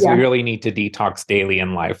 because we really need to detox daily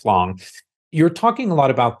and lifelong. You're talking a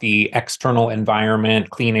lot about the external environment,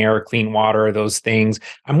 clean air, clean water, those things.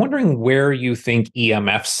 I'm wondering where you think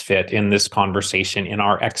EMFs fit in this conversation in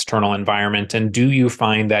our external environment. And do you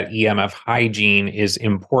find that EMF hygiene is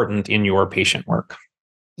important in your patient work?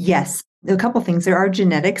 Yes. A couple things. There are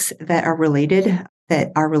genetics that are related,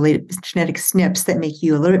 genetic SNPs that make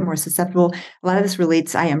you a little bit more susceptible. A lot of this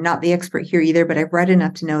relates, I am not the expert here either, but I've read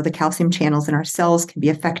enough to know the calcium channels in our cells can be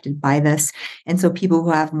affected by this. And so people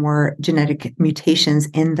who have more genetic mutations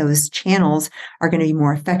in those channels are going to be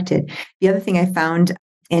more affected. The other thing I found,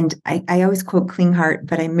 and I always quote Klinghardt,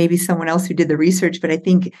 but I maybe someone else who did the research, but I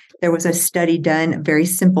think there was a study done, a very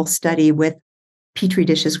simple study with Petri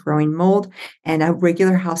dishes growing mold and a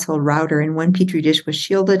regular household router. And one Petri dish was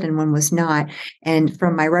shielded and one was not. And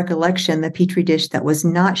from my recollection, the Petri dish that was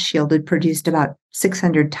not shielded produced about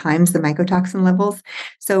 600 times the mycotoxin levels.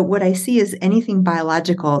 So what I see is anything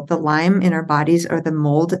biological, the Lyme in our bodies or the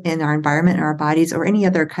mold in our environment in our bodies or any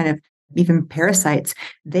other kind of even parasites,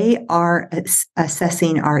 they are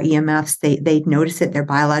assessing our EMFs. They notice it. They're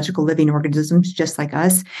biological living organisms just like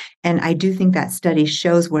us. And I do think that study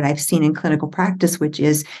shows what I've seen in clinical practice, which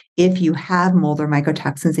is if you have mold or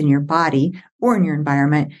mycotoxins in your body or in your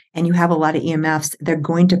environment, and you have a lot of EMFs, they're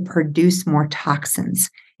going to produce more toxins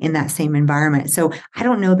in that same environment. So I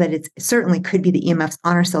don't know that it certainly could be the EMFs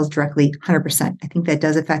on our cells directly 100%. I think that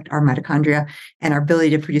does affect our mitochondria and our ability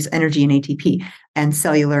to produce energy and ATP and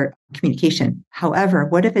cellular communication. However,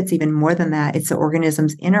 what if it's even more than that? It's the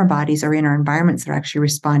organisms in our bodies or in our environments that are actually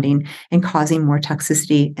responding and causing more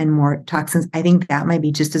toxicity and more toxins. I think that might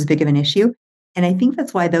be just as big of an issue. And I think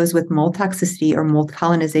that's why those with mold toxicity or mold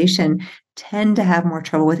colonization tend to have more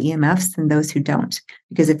trouble with EMFs than those who don't.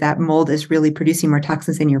 Because if that mold is really producing more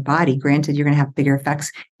toxins in your body, granted, you're going to have bigger effects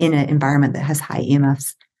in an environment that has high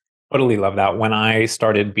EMFs. Totally love that. When I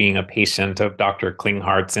started being a patient of Dr.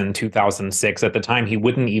 Klinghart's in 2006, at the time, he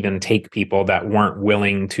wouldn't even take people that weren't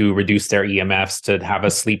willing to reduce their EMFs to have a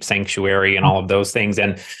sleep sanctuary and all of those things.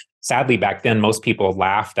 And sadly, back then, most people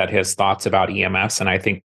laughed at his thoughts about EMFs. And I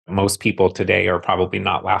think most people today are probably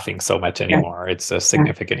not laughing so much anymore. It's a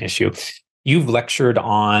significant issue. You've lectured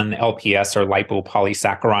on LPS or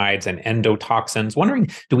lipopolysaccharides and endotoxins. Wondering,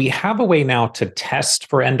 do we have a way now to test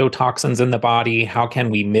for endotoxins in the body? How can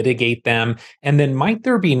we mitigate them? And then might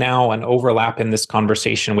there be now an overlap in this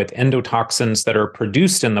conversation with endotoxins that are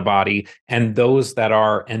produced in the body and those that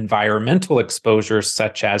are environmental exposures,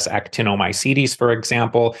 such as actinomycetes, for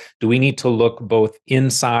example? Do we need to look both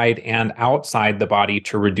inside and outside the body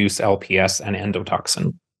to reduce LPS and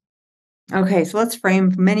endotoxin? Okay, so let's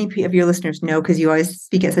frame, many of your listeners know because you always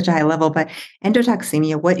speak at such a high level, but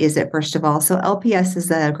endotoxemia, what is it, first of all? So LPS is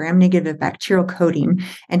a gram-negative bacterial coating,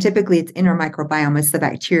 and typically it's in our microbiome. It's the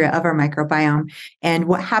bacteria of our microbiome. And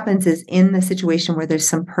what happens is in the situation where there's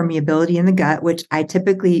some permeability in the gut, which I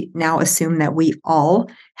typically now assume that we all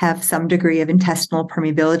have some degree of intestinal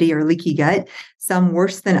permeability or leaky gut, some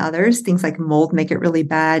worse than others. Things like mold make it really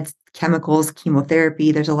bad, chemicals,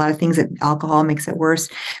 chemotherapy. There's a lot of things that alcohol makes it worse.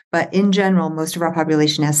 But in general, most of our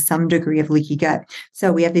population has some degree of leaky gut.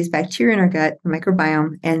 So we have these bacteria in our gut, the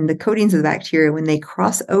microbiome, and the coatings of the bacteria, when they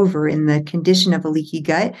cross over in the condition of a leaky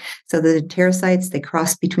gut, so the enterocytes, they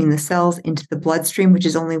cross between the cells into the bloodstream, which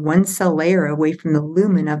is only one cell layer away from the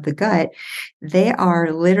lumen of the gut, they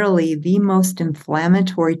are literally the most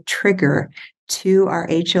inflammatory trigger to our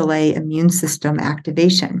HLA immune system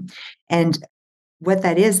activation. And what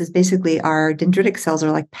that is basically our dendritic cells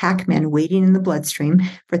are like Pac-Man waiting in the bloodstream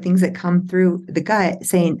for things that come through the gut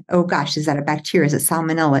saying, oh gosh, is that a bacteria? Is it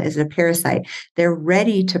salmonella? Is it a parasite? They're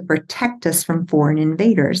ready to protect us from foreign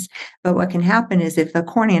invaders. But what can happen is if a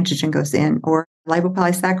corn antigen goes in or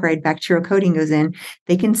lipopolysaccharide bacterial coating goes in,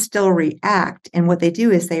 they can still react. And what they do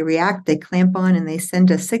is they react, they clamp on, and they send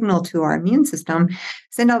a signal to our immune system,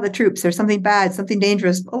 send out the troops, there's something bad, something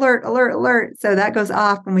dangerous, alert, alert, alert. So that goes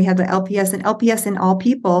off when we have the LPS. And LPS in all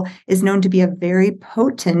people is known to be a very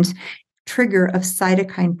potent trigger of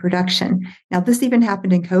cytokine production. Now, this even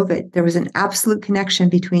happened in COVID. There was an absolute connection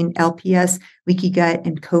between LPS, leaky gut,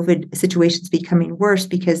 and COVID situations becoming worse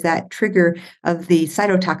because that trigger of the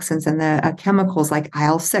cytotoxins and the chemicals like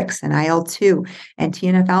IL-6 and IL-2 and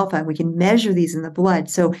TNF-alpha, we can measure these in the blood.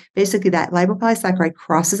 So basically that lipopolysaccharide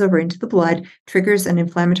crosses over into the blood, triggers an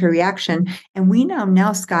inflammatory reaction. And we know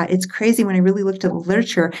now, Scott, it's crazy when I really looked at the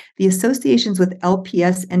literature, the associations with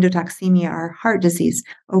LPS endotoxemia are heart disease,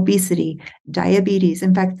 obesity, diabetes.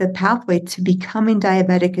 In fact, the pathway to becoming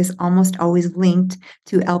diabetic is almost always linked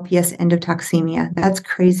to LPS endotoxemia. That's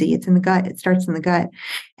crazy. It's in the gut. It starts in the gut.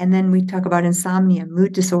 And then we talk about insomnia,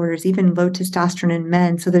 mood disorders, even low testosterone in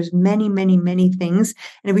men. So there's many, many, many things.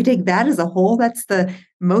 And if we take that as a whole, that's the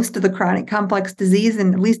most of the chronic complex disease,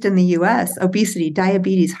 and at least in the US, obesity,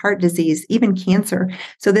 diabetes, heart disease, even cancer.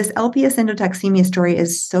 So this LPS endotoxemia story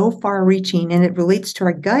is so far reaching, and it relates to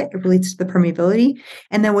our gut, it relates to the permeability.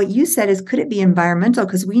 And then what you said is, could it be environmental?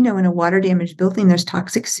 Because we know in a water damaged building, there's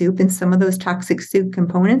toxic soup, and some of those toxic soup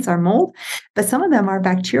components are mold, but some of them are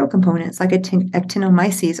bacterial components like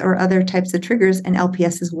actinomyces or other types of triggers, and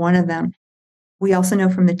LPS is one of them. We also know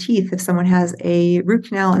from the teeth, if someone has a root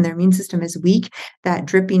canal and their immune system is weak, that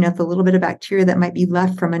dripping of the little bit of bacteria that might be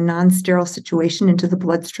left from a non-sterile situation into the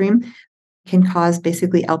bloodstream can cause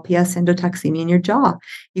basically LPS endotoxemia in your jaw.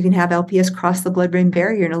 You can have LPS cross the blood-brain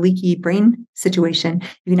barrier in a leaky brain situation.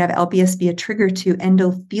 You can have LPS be a trigger to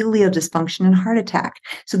endothelial dysfunction and heart attack.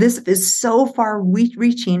 So this is so far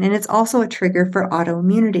reaching, and it's also a trigger for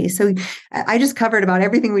autoimmunity. So I just covered about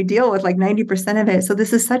everything we deal with, like 90% of it. So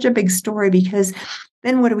this is such a big story because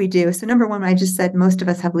then what do we do? So number one, I just said most of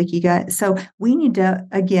us have leaky gut. So we need to,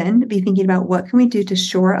 again, be thinking about what can we do to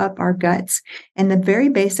shore up our guts. And the very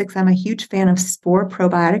basics, I'm a huge fan of spore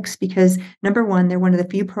probiotics because number one, they're one of the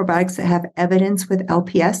few probiotics that have evidence with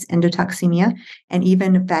LPS, endotoxemia, and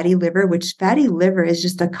even fatty liver, which fatty liver is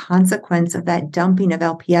just a consequence of that dumping of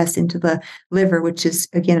LPS into the liver, which is,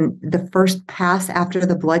 again, the first pass after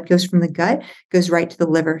the blood goes from the gut, goes right to the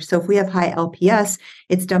liver. So if we have high LPS,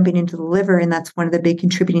 it's dumping into the liver, and that's one of the big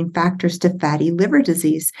contributing factors to fatty liver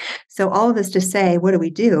disease. So all of this to say, what do we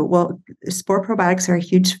do? Well, spore probiotics are a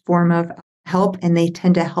huge form of help, and they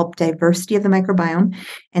tend to help diversity of the microbiome,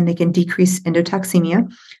 and they can decrease endotoxemia.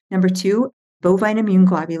 Number two, bovine immune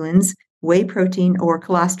globulins, whey protein, or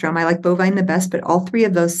colostrum. I like bovine the best, but all three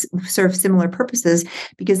of those serve similar purposes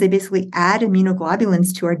because they basically add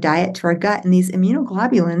immunoglobulins to our diet, to our gut, and these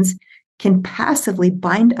immunoglobulins can passively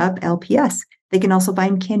bind up LPS. They can also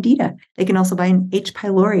bind Candida. They can also bind H.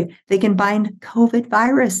 pylori. They can bind COVID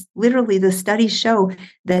virus. Literally, the studies show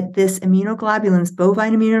that this immunoglobulins,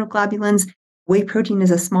 bovine immunoglobulins, whey protein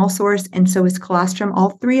is a small source, and so is colostrum.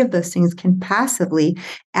 All three of those things can passively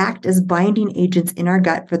act as binding agents in our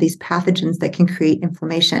gut for these pathogens that can create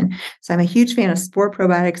inflammation. So I'm a huge fan of spore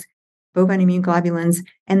probiotics, bovine immune globulins,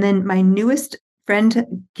 and then my newest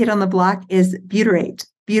kid on the block is butyrate.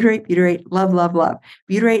 Butyrate, love, love, love.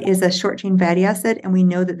 Butyrate is a short-chain fatty acid, and we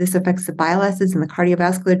know that this affects the bile acids and the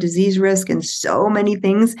cardiovascular disease risk and so many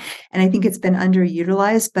things. And I think it's been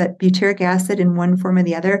underutilized, but butyric acid in one form or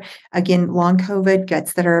the other, again, long COVID,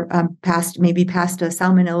 guts that are past a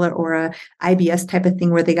salmonella or a IBS type of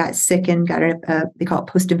thing where they got sick and got they call it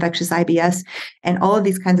post-infectious IBS. And all of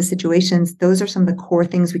these kinds of situations, those are some of the core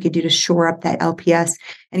things we could do to shore up that LPS.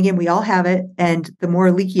 And again, we all have it. And the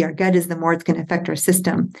more leaky our gut is, the more it's going to affect our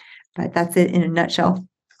system. But that's it in a nutshell.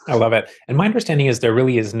 I love it. And my understanding is there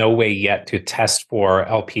really is no way yet to test for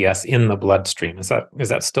LPS in the bloodstream. Is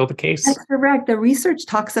that still the case? That's correct. The research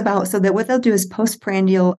talks about, so that what they'll do is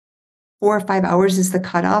postprandial 4 or 5 hours is the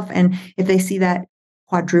cutoff. And if they see that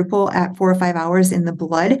quadruple at 4 or 5 hours in the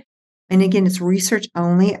blood, and again, it's research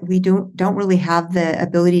only. We don't really have the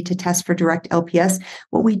ability to test for direct LPS.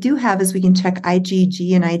 What we do have is we can check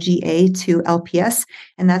IgG and IgA to LPS,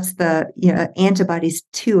 and that's the antibodies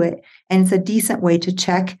to it. And it's a decent way to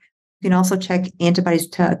check. You can also check antibodies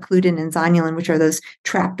to occludin and zonulin, which are those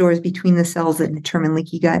trapdoors between the cells that determine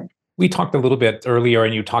leaky gut. We talked a little bit earlier,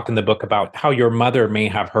 and you talk in the book about how your mother may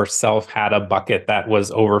have herself had a bucket that was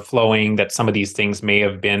overflowing, that some of these things may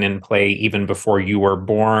have been in play even before you were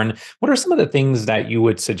born. What are some of the things that you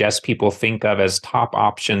would suggest people think of as top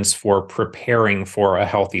options for preparing for a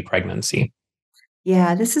healthy pregnancy?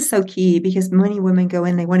 Yeah, this is so key because many women go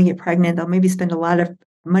in, they want to get pregnant. They'll maybe spend a lot of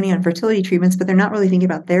money on fertility treatments, but they're not really thinking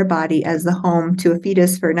about their body as the home to a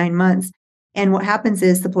fetus for 9 months. And what happens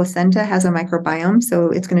is the placenta has a microbiome, so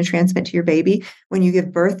it's going to transmit to your baby. When you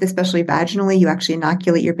give birth, especially vaginally, you actually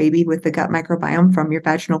inoculate your baby with the gut microbiome from your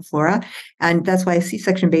vaginal flora. And that's why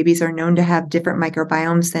C-section babies are known to have different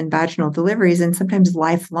microbiomes than vaginal deliveries, and sometimes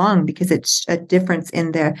lifelong, because it's a difference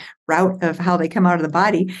in the route of how they come out of the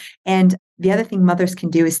body. And the other thing mothers can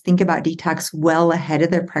do is think about detox well ahead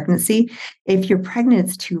of their pregnancy. If you're pregnant,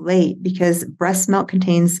 it's too late because breast milk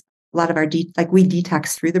contains a lot of our, we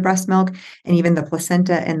detox through the breast milk and even the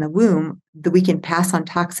placenta and the womb, that we can pass on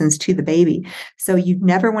toxins to the baby. So you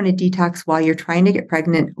never want to detox while you're trying to get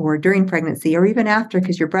pregnant or during pregnancy or even after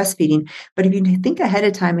because you're breastfeeding. But if you think ahead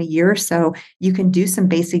of time, a year or so, you can do some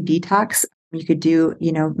basic detox. You could do,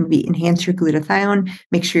 maybe enhance your glutathione,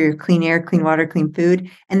 make sure you're clean air, clean water, clean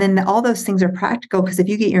food. And then all those things are practical because if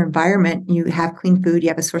you get your environment, you have clean food, you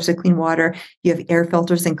have a source of clean water, you have air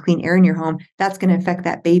filters and clean air in your home, that's going to affect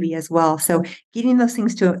that baby as well. So getting those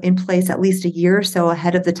things in place at least a year or so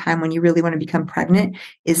ahead of the time when you really want to become pregnant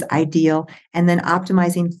is ideal. And then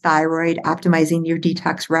optimizing thyroid, optimizing your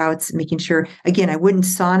detox routes, making sure, again, I wouldn't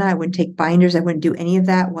sauna, I wouldn't take binders, I wouldn't do any of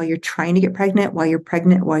that while you're trying to get pregnant, while you're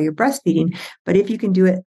breastfeeding. But if you can do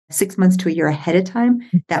it 6 months to a year ahead of time,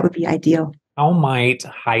 that would be ideal. How might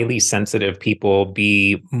highly sensitive people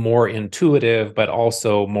be more intuitive, but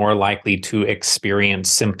also more likely to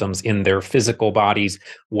experience symptoms in their physical bodies?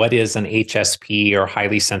 What is an HSP or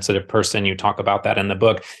highly sensitive person? You talk about that in the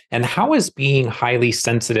book. And how is being highly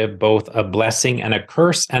sensitive both a blessing and a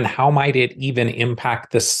curse? And how might it even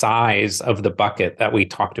impact the size of the bucket that we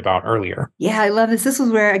talked about earlier? Yeah, I love this. This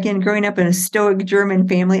was where, again, growing up in a stoic German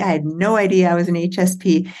family, I had no idea I was an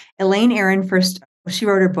HSP. Elaine Aron first, she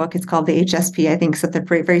wrote her book. It's called The HSP, I think, something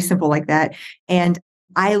very, very simple like that. And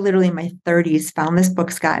I literally in my 30s found this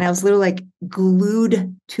book, Scott, and I was literally like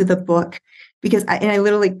glued to the book because I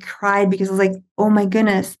literally cried because I was like, oh my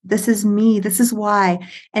goodness, this is me. This is why.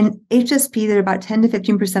 And HSP, they're about 10 to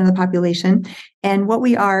 15% of the population. And what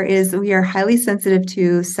we are is we are highly sensitive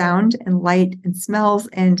to sound and light and smells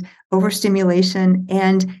and overstimulation.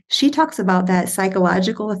 And she talks about that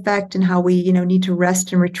psychological effect and how we, need to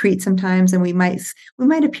rest and retreat sometimes. And we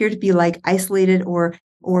might appear to be like isolated or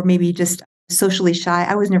maybe just socially shy.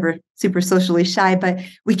 I was never super socially shy, but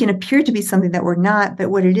we can appear to be something that we're not. But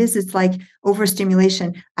what it is, it's like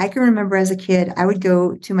overstimulation. I can remember as a kid, I would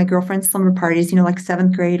go to my girlfriend's slumber parties, like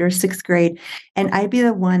 7th grade or 6th grade. And I'd be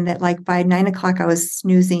the one that like by 9 o'clock, I was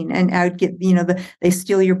snoozing and I would get, they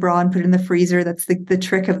steal your bra and put it in the freezer. That's the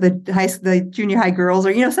trick of the junior high girls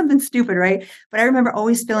or, something stupid, right? But I remember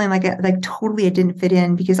always feeling like totally I didn't fit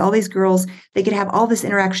in because all these girls, they could have all this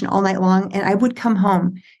interaction all night long. And I would come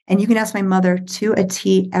home and you can ask my mother to a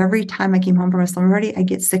T every time I came home from a slumber party, I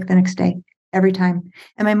get sick the next day. Every time.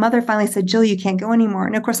 And my mother finally said, Jill, you can't go anymore.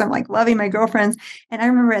 And of course, I'm like loving my girlfriends. And I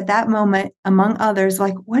remember at that moment, among others,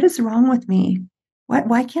 like, what is wrong with me?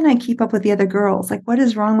 Why can't I keep up with the other girls? Like, what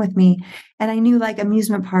is wrong with me? And I knew like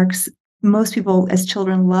amusement parks, most people as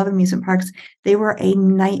children love amusement parks. They were a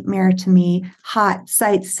nightmare to me. Hot,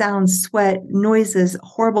 sights, sounds, sweat, noises,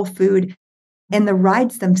 horrible food. And the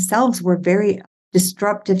rides themselves were very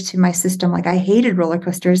disruptive to my system. Like I hated roller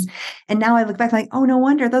coasters. And now I look back like, oh, no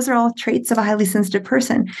wonder those are all traits of a highly sensitive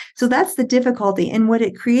person. So that's the difficulty. And what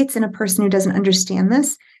it creates in a person who doesn't understand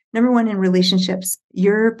this, number one, in relationships,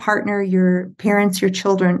 your partner, your parents, your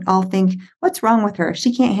children all think, what's wrong with her?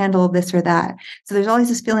 She can't handle this or that. So there's always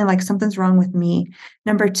this feeling like something's wrong with me.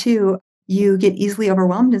 Number two, you get easily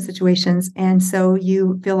overwhelmed in situations. And so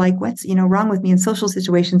you feel like what's, wrong with me in social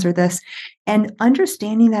situations or this. And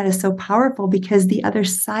understanding that is so powerful because the other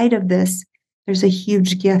side of this, there's a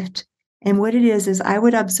huge gift. And what it is I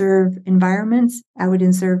would observe environments, I would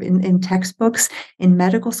observe in textbooks, in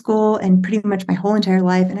medical school, and pretty much my whole entire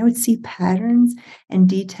life. And I would see patterns and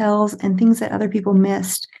details and things that other people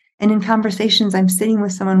missed. And in conversations, I'm sitting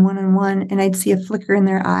with someone one-on-one and I'd see a flicker in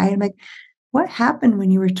their eye. I'm like, what happened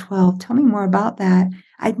when you were 12? Tell me more about that.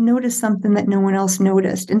 I'd noticed something that no one else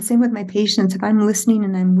noticed. And same with my patients. If I'm listening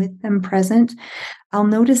and I'm with them present, I'll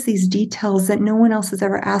notice these details that no one else has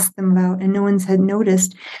ever asked them about and no one's had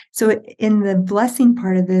noticed. So in the blessing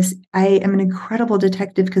part of this, I am an incredible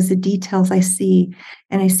detective because the details I see,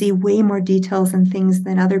 and I see way more details and things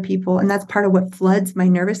than other people. And that's part of what floods my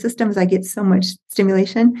nervous system is I get so much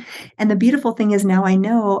stimulation. And the beautiful thing is now I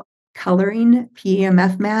know coloring,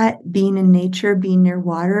 PEMF mat, being in nature, being near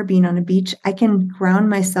water, being on a beach, I can ground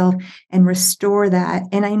myself and restore that.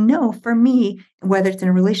 And I know for me, whether it's in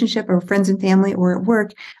a relationship or friends and family or at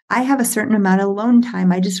work, I have a certain amount of alone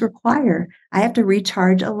time I just require. I have to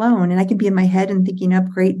recharge alone, and I can be in my head and thinking up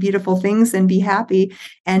great, beautiful things and be happy.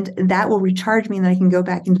 And that will recharge me and then I can go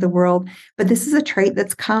back into the world. But this is a trait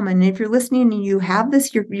that's common. And if you're listening and you have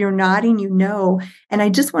this, you're nodding, you know. And I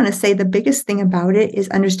just want to say the biggest thing about it is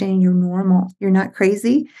understanding you're normal. You're not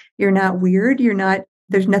crazy. You're not weird.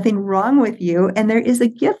 There's nothing wrong with you. And there is a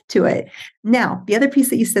gift to it. Now, the other piece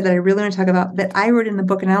that you said that I really want to talk about that I wrote in the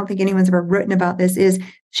book, and I don't think anyone's ever written about this, is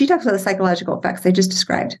she talks about the psychological effects I just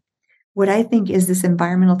described. What I think is this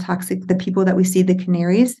environmental toxic, the people that we see, the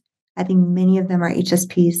canaries, I think many of them are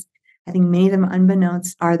HSPs. I think many of them,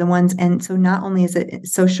 unbeknownst, are the ones. And so not only is it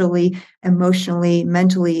socially, emotionally,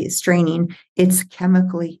 mentally straining, it's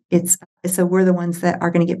chemically. So we're the ones that are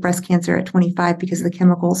going to get breast cancer at 25 because of the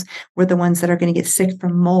chemicals. We're the ones that are going to get sick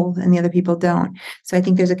from mold and the other people don't. So I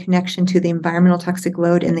think there's a connection to the environmental toxic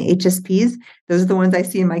load, and the HSPs. Those are the ones I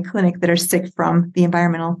see in my clinic that are sick from the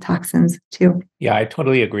environmental toxins too. Yeah, I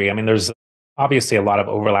totally agree. I mean, there's obviously a lot of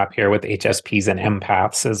overlap here with HSPs and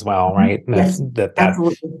empaths as well, right? Yes, that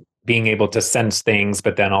absolutely. being able to sense things,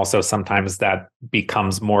 but then also sometimes that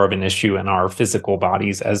becomes more of an issue in our physical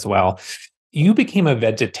bodies as well. You became a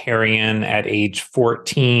vegetarian at age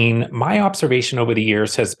 14. My observation over the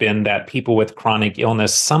years has been that people with chronic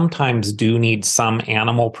illness sometimes do need some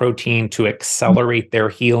animal protein to accelerate their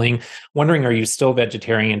healing. Wondering, are you still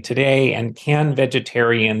vegetarian today? And can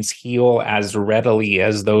vegetarians heal as readily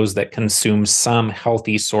as those that consume some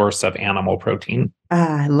healthy source of animal protein?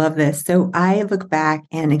 I love this. So I look back,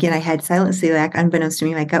 and again, I had silent celiac. Unbeknownst to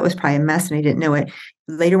me, my gut was probably a mess and I didn't know it.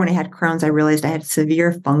 Later, when I had Crohn's, I realized I had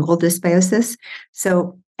severe fungal dysbiosis.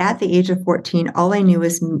 So at the age of 14, all I knew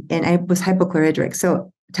was, and I was hypochlorhydric.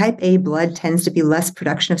 So type A blood tends to be less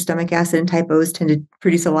production of stomach acid, and type O's tend to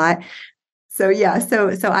produce a lot. So yeah, so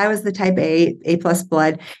I was the type A plus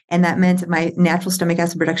blood, and that meant my natural stomach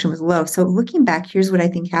acid production was low. So looking back, here's what I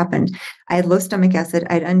think happened. I had low stomach acid.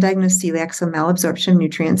 I had undiagnosed celiac, so malabsorption of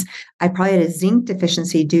nutrients. I probably had a zinc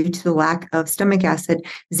deficiency due to the lack of stomach acid.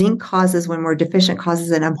 Zinc causes, when we're deficient,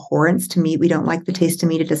 causes an abhorrence to meat. We don't like the taste of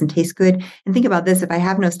meat. It doesn't taste good. And think about this. If I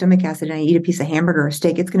have no stomach acid and I eat a piece of hamburger or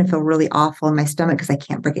steak, it's going to feel really awful in my stomach because I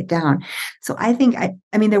can't break it down. So I think,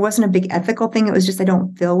 I mean, there wasn't a big ethical thing. It was just, I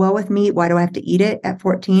don't feel well with meat. Why do I have to eat it at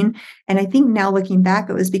 14? And I think now looking back,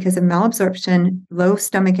 it was because of malabsorption, low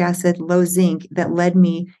stomach acid, low zinc that led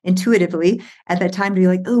me intuitively at that time to be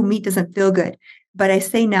like, oh, meat doesn't feel good. But I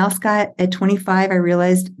say now, Scott, at 25, I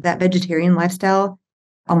realized that vegetarian lifestyle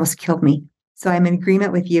almost killed me. So I'm in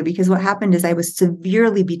agreement with you, because what happened is I was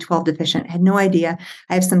severely B12 deficient. I had no idea.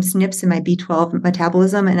 I have some SNPs in my B12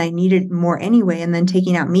 metabolism, and I needed more anyway. And then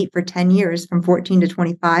taking out meat for 10 years, from 14 to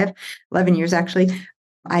 25, 11 years actually,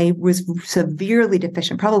 I was severely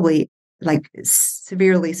deficient, probably like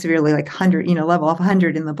severely, like 100, level of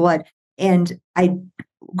 100 in the blood. And I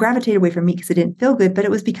gravitated away from meat because it didn't feel good, but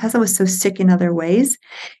it was because I was so sick in other ways.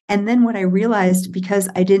 And then what I realized, because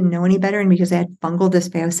I didn't know any better and because I had fungal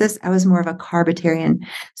dysbiosis, I was more of a carbitarian.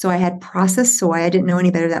 So I had processed soy. I didn't know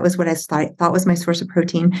any better. That was what I thought was my source of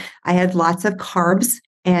protein. I had lots of carbs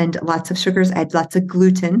and lots of sugars. I had lots of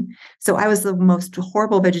gluten. So I was the most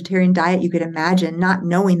horrible vegetarian diet you could imagine, not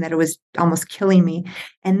knowing that it was almost killing me.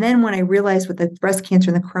 And then when I realized with the breast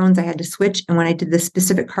cancer and the Crohn's, I had to switch. And when I did the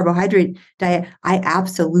specific carbohydrate diet, I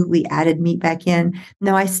absolutely added meat back in.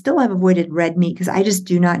 Now, I still have avoided red meat because I just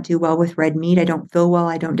do not do well with red meat. I don't feel well.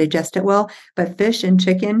 I don't digest it well. But fish and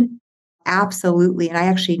chicken, absolutely. And I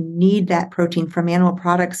actually need that protein from animal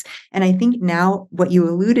products. And I think now what you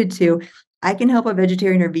alluded to, I can help a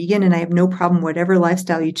vegetarian or vegan, and I have no problem, whatever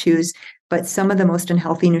lifestyle you choose. But some of the most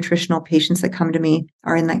unhealthy nutritional patients that come to me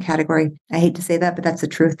are in that category. I hate to say that, but that's the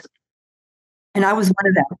truth. And I was one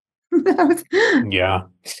of them. Yeah.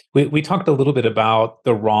 We talked a little bit about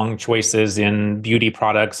the wrong choices in beauty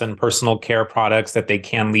products and personal care products, that they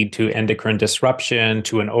can lead to endocrine disruption,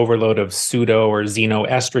 to an overload of pseudo or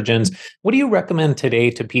xenoestrogens. What do you recommend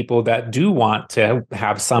today to people that do want to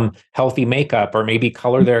have some healthy makeup or maybe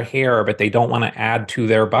color their hair, but they don't want to add to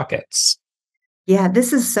their buckets? Yeah,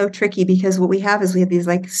 this is so tricky because what we have is we have these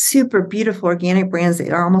like super beautiful organic brands that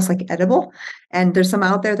are almost like edible. And there's some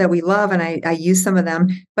out there that we love, and I use some of them,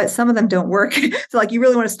 but some of them don't work. So like you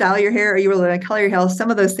really want to style your hair or you really want to color your hair. Some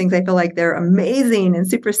of those things I feel like they're amazing and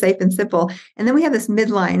super safe and simple. And then we have this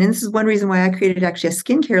midline. And this is one reason why I created actually a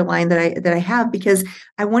skincare line that I have, because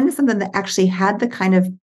I wanted something that actually had the kind of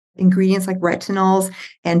ingredients like retinols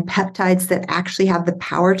and peptides that actually have the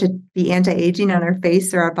power to be anti-aging on our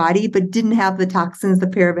face or our body, but didn't have the toxins, the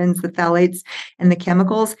parabens, the phthalates, and the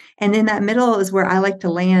chemicals. And in that middle is where I like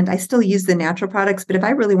to land. I still use the natural products, but if I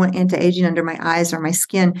really want anti-aging under my eyes or my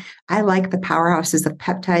skin, I like the powerhouses of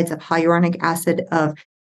peptides, of hyaluronic acid, of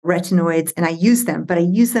retinoids, and I use them, but I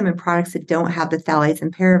use them in products that don't have the phthalates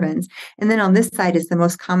and parabens. And then on this side is the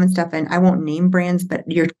most common stuff, and I won't name brands, but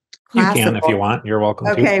your You can classical. if you want. You're welcome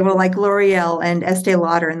to. Okay, well, like L'Oreal and Estee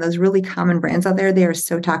Lauder and those really common brands out there, they are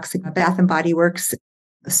so toxic. Bath and Body Works,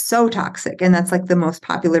 so toxic. And that's like the most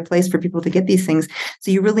popular place for people to get these things. So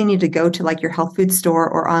you really need to go to like your health food store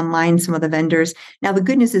or online, some of the vendors. Now, the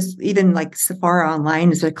good news is even like Sephora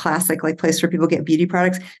online is a classic like place where people get beauty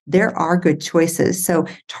products. There are good choices. So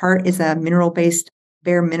Tarte is a mineral-based,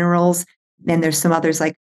 Bare Minerals. And there's some others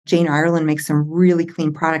like Jane Ireland makes some really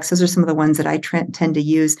clean products. Those are some of the ones that I tend to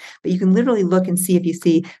use. But you can literally look and see if you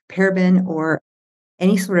see paraben or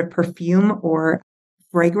any sort of perfume or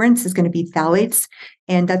fragrance is going to be phthalates.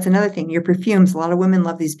 And that's another thing. Your perfumes, a lot of women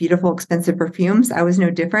love these beautiful, expensive perfumes. I was no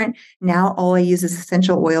different. Now all I use is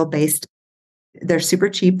essential oil based. They're super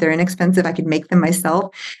cheap. They're inexpensive. I could make them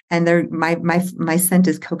myself. And they're my scent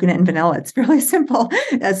is coconut and vanilla. It's really simple.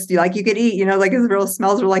 That's like you could eat, like it real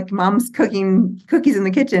smells are like mom's cooking cookies in the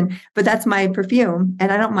kitchen. But that's my perfume,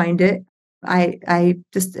 and I don't mind it. I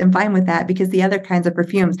just am fine with that, because the other kinds of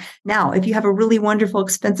perfumes. Now, if you have a really wonderful,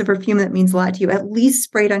 expensive perfume that means a lot to you, at least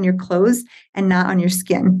spray it on your clothes and not on your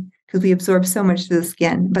skin, because we absorb so much through the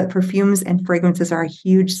skin. But perfumes and fragrances are a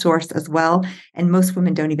huge source as well. And most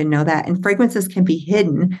women don't even know that. And fragrances can be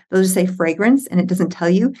hidden. They'll just say fragrance and it doesn't tell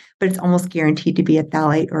you, but it's almost guaranteed to be a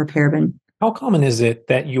phthalate or a paraben. How common is it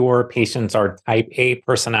that your patients are type A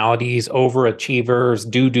personalities, overachievers,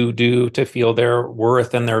 do to feel their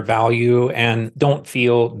worth and their value, and don't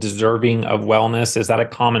feel deserving of wellness? Is that a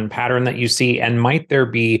common pattern that you see? And might there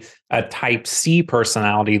be a type C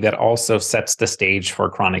personality that also sets the stage for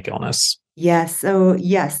chronic illness? Yes. So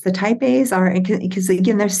yes, the type A's are, because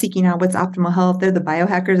again, they're seeking out what's optimal health. They're the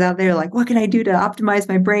biohackers out there. Like, what can I do to optimize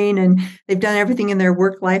my brain? And they've done everything in their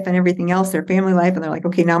work life and everything else, their family life. And they're like,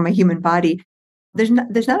 okay, now my human body. There's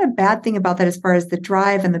not a bad thing about that as far as the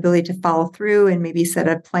drive and the ability to follow through and maybe set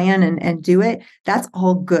a plan and do it. That's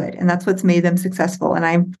all good. And that's what's made them successful. And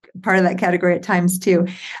I'm part of that category at times too.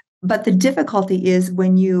 But the difficulty is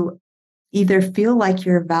when you either feel like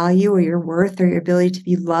your value or your worth or your ability to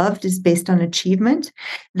be loved is based on achievement.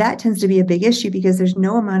 That tends to be a big issue, because there's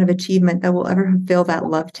no amount of achievement that will ever fulfill that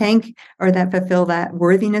love tank or that fulfill that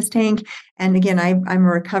worthiness tank. And again, I'm a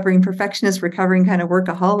recovering perfectionist, recovering kind of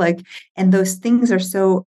workaholic. And those things they're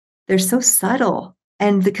so subtle.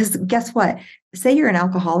 And because guess what? Say you're an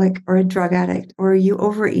alcoholic or a drug addict, or you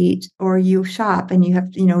overeat, or you shop and you have,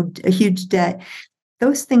 a huge debt.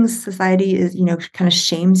 Those things society is, kind of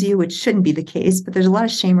shames you, which shouldn't be the case, but there's a lot of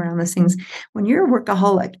shame around those things. When you're a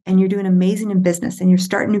workaholic and you're doing amazing in business and you're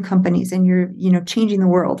starting new companies and you're, changing the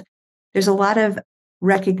world, there's a lot of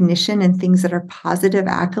recognition and things that are positive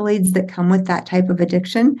accolades that come with that type of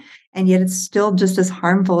addiction. And yet it's still just as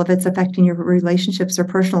harmful if it's affecting your relationships or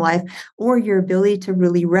personal life or your ability to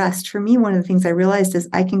really rest. For me, one of the things I realized is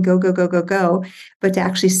I can go, but to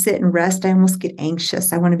actually sit and rest, I almost get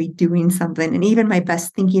anxious. I want to be doing something. And even my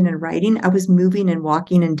best thinking and writing, I was moving and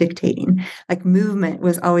walking and dictating. Like movement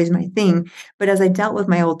was always my thing. But as I dealt with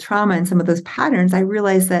my old trauma and some of those patterns, I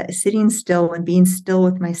realized that sitting still and being still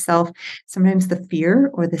with myself, sometimes the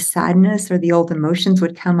fear or the sadness or the old emotions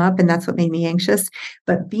would come up, and that's what made me anxious.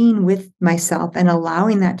 But being with myself and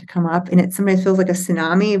allowing that to come up, and it sometimes feels like a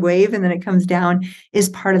tsunami wave and then it comes down, is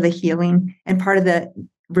part of the healing and part of the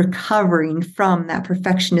recovering from that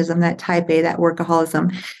perfectionism, that type A, that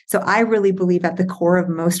workaholism. So I really believe at the core of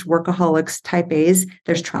most workaholics, type A's,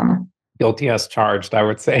 there's trauma. Guilty as charged, I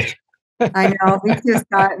would say. I know. Me too,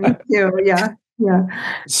 Scott. Me too. Yeah. Yeah.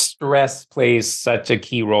 Stress plays such a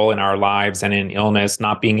key role in our lives and in illness,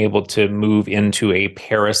 not being able to move into a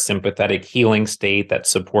parasympathetic healing state that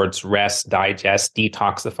supports rest, digest,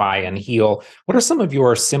 detoxify, and heal. What are some of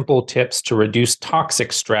your simple tips to reduce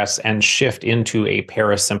toxic stress and shift into a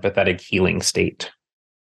parasympathetic healing state?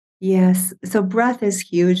 Yes. So breath is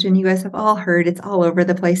huge. And you guys have all heard it's all over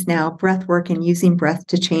the place now, breath work and using breath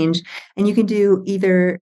to change. And you can do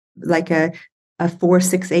either like a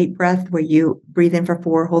 4-6-8 breath where you breathe in for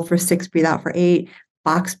 4, hold for 6, breathe out for 8,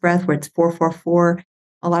 box breath where it's 4-4-4.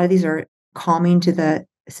 A lot of these are calming to the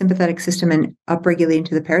sympathetic system and upregulating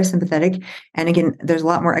to the parasympathetic. And again, there's a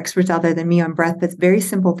lot more experts out there than me on breath, but it's very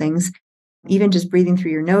simple things. Even just breathing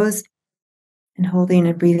through your nose and holding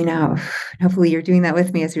and breathing out. Hopefully you're doing that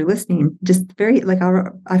with me as you're listening. Just very like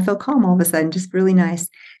I feel calm all of a sudden, just really nice.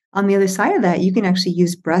 On the other side of that, you can actually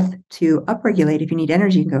use breath to upregulate. If you need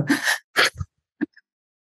energy, you can go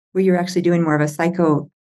where you're actually doing more of a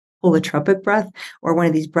holotropic breath, or one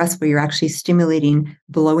of these breaths where you're actually stimulating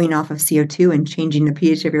blowing off of CO2 and changing the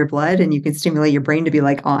pH of your blood, and you can stimulate your brain to be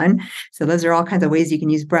like on. So those are all kinds of ways you can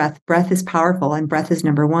use breath. Breath is powerful, and breath is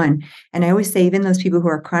number one. And I always say, even those people who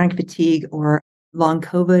are chronic fatigue or long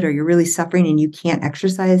COVID, or you're really suffering and you can't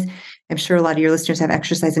exercise, I'm sure a lot of your listeners have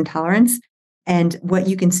exercise intolerance. And what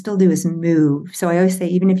you can still do is move. So I always say,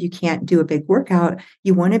 even if you can't do a big workout,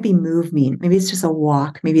 you want to be moving. Maybe it's just a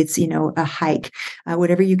walk. Maybe it's, a hike,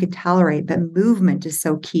 whatever you can tolerate. But movement is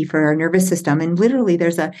so key for our nervous system. And literally,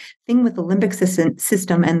 there's a thing with the limbic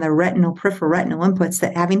system and the peripheral retinal inputs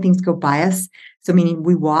that having things go by us. So meaning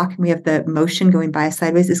we walk and we have the motion going by us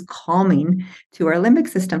sideways is calming to our limbic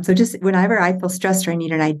system. So just whenever I feel stressed or I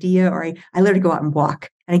need an idea, or I literally go out and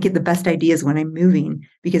walk. And I get the best ideas when I'm moving,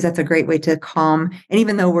 because that's a great way to calm. And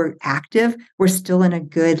even though we're active, we're still in a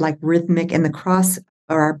good like rhythmic, and the cross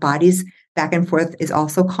or our bodies back and forth is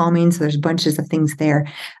also calming. So there's bunches of things there.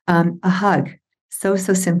 A hug, so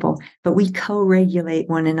simple, but we co-regulate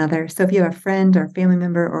one another. So if you have a friend or a family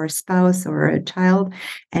member or a spouse or a child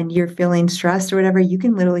and you're feeling stressed or whatever, you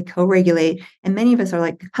can literally co-regulate. And many of us are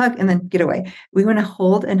like, hug and then get away. We want to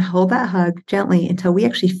hold that hug gently until we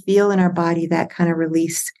actually feel in our body that kind of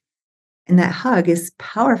release. And that hug is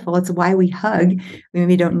powerful. It's why we hug. We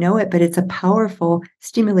maybe don't know it, but it's a powerful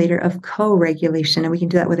stimulator of co-regulation. And we can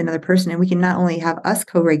do that with another person. And we can not only have us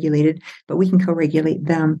co-regulated, but we can co-regulate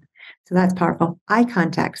them. So that's powerful. Eye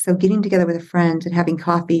contact. So getting together with a friend and having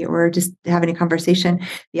coffee or just having a conversation,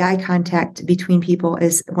 the eye contact between people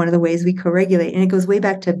is one of the ways we co-regulate. And it goes way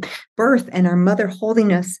back to birth and our mother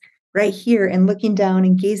holding us right here and looking down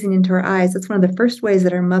and gazing into our eyes. That's one of the first ways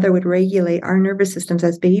that our mother would regulate our nervous systems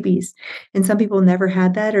as babies. And some people never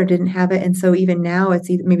had that or didn't have it. And so even now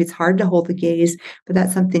maybe it's hard to hold the gaze, but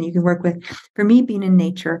that's something you can work with. For me, being in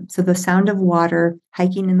nature. So the sound of water,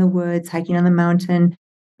 hiking in the woods, hiking on the mountain,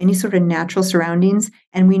 any sort of natural surroundings.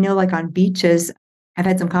 And we know, like on beaches, I've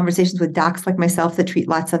had some conversations with docs like myself that treat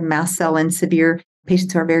lots of mast cell and severe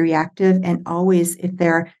patients who are very active. And always, if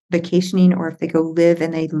they're vacationing or if they go live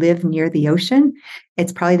and they live near the ocean,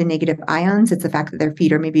 it's probably the negative ions. It's the fact that their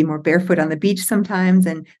feet are maybe more barefoot on the beach sometimes.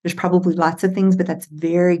 And there's probably lots of things, but that's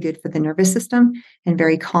very good for the nervous system and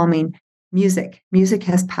very calming. Music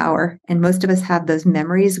has power. And most of us have those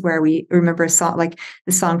memories where we remember a song, like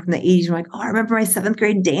the song from the 80s. We're like, oh, I remember my 7th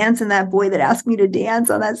grade dance and that boy that asked me to dance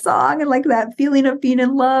on that song, and like that feeling of being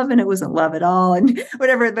in love, and it wasn't love at all and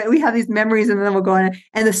whatever. But we have these memories, and then we'll go on,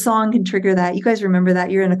 and the song can trigger that. You guys remember that?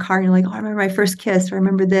 You're in a car and you're like, oh, I remember my first kiss, or I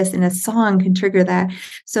remember this, and a song can trigger that.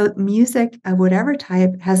 So music of whatever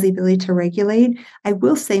type has the ability to regulate. I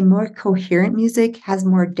will say more coherent music has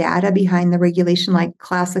more data behind the regulation, like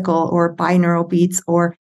classical or binaural beats,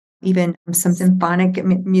 or even some symphonic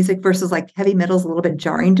music versus like heavy metal is a little bit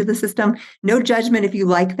jarring to the system. No judgment if you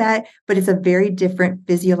like that, but it's a very different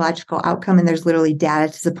physiological outcome. And there's literally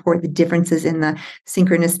data to support the differences in the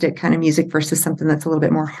synchronistic kind of music versus something that's a little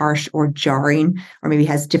bit more harsh or jarring, or maybe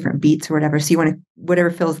has different beats or whatever. So you want to,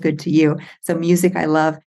 whatever feels good to you. So music, I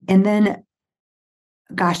love. And then,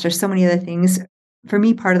 gosh, there's so many other things. For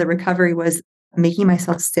me, part of the recovery was making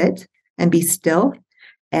myself sit and be still,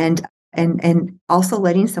 and also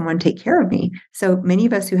letting someone take care of me. So many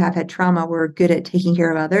of us who have had trauma, we're good at taking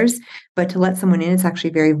care of others, but to let someone in, it's actually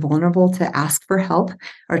very vulnerable to ask for help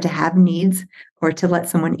or to have needs or to let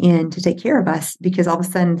someone in to take care of us, because all of a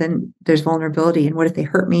sudden then there's vulnerability. And what if they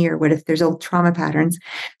hurt me, or what if there's old trauma patterns?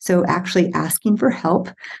 So actually asking for help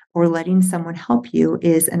or letting someone help you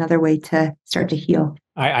is another way to start to heal.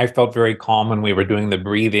 I felt very calm when we were doing the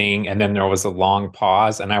breathing, and then there was a long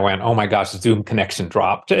pause, and I went, oh my gosh, the Zoom connection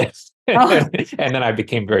dropped. Oh. And then I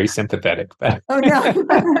became very sympathetic. Oh, no.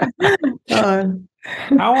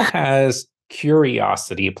 How has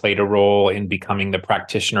curiosity played a role in becoming the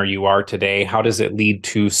practitioner you are today? How does it lead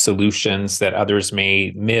to solutions that others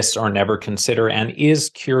may miss or never consider? And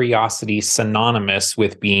is curiosity synonymous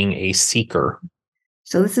with being a seeker?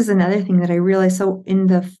 So this is another thing that I realized. So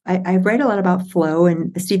I write a lot about flow,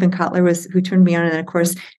 and Stephen Kotler was who turned me on, and of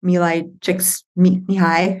course Mihai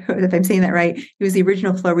Csikszentmihalyi, if I'm saying that right, he was the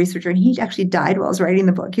original flow researcher, and he actually died while I was writing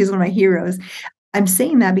the book. He was one of my heroes. I'm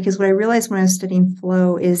saying that because what I realized when I was studying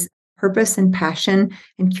flow is purpose and passion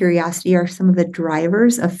and curiosity are some of the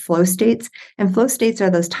drivers of flow states. And flow states are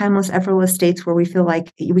those timeless, effortless states where we feel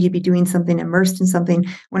like we could be doing something, immersed in something.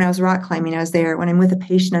 When I was rock climbing, I was there. When I'm with a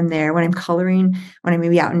patient, I'm there. When I'm coloring, when I'm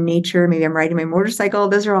maybe out in nature, maybe I'm riding my motorcycle,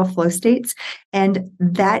 those are all flow states. And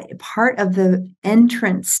that part of the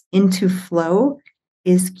entrance into flow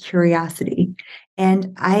is curiosity.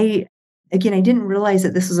 And Again, I didn't realize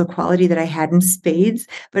that this was a quality that I had in spades,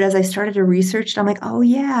 but as I started to research it, I'm like, oh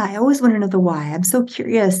yeah, I always want to know the why. I'm so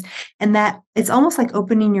curious. And that it's almost like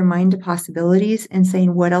opening your mind to possibilities and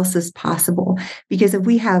saying what else is possible. Because if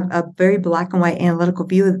we have a very black and white analytical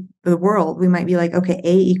view of the world, we might be like, okay,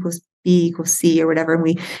 A equals B equals C or whatever.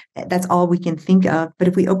 And that's all we can think of. But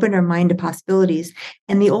if we open our mind to possibilities,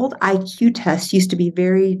 and the old IQ test used to be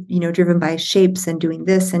very, driven by shapes and doing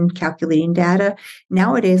this and calculating data.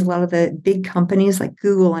 Nowadays, a lot of the big companies like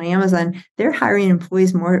Google and Amazon, they're hiring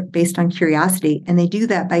employees more based on curiosity. And they do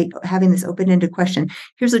that by having this open-ended question.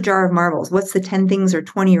 Here's a jar of marbles. What's the 10 things or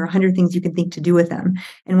 20 or 100 things you can think to do with them?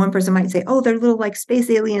 And one person might say, oh, they're little like space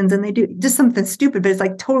aliens and they do just something stupid, but it's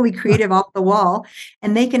like totally creative off the wall.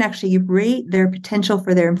 And they can actually rate their potential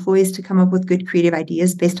for their employees to come up with good creative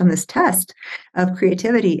ideas based on this test of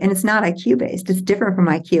creativity. And it's not IQ based. It's different from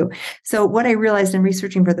IQ. So what I realized in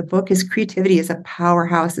researching for the book is creativity is a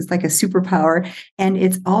powerhouse. It's like a superpower. And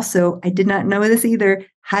it's also, I did not know this either,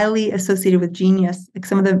 highly associated with genius. Like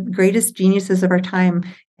some of the greatest geniuses of our time,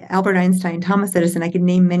 Albert Einstein, Thomas Edison, I could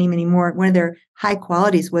name many, many more. One of their high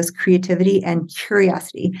qualities was creativity and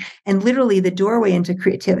curiosity. And literally the doorway into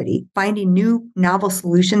creativity, finding new novel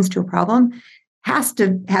solutions to a problem, has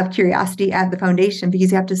to have curiosity at the foundation, because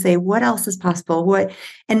you have to say, what else is possible?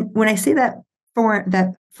 And when I say that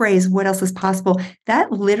phrase, what else is possible,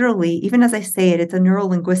 that literally, even as I say it, it's a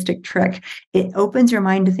neuro-linguistic trick. It opens your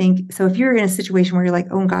mind to think. So if you're in a situation where you're like,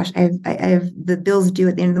 oh gosh, I have the bills due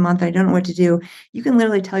at the end of the month, I don't know what to do, you can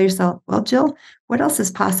literally tell yourself, well, Jill, what else is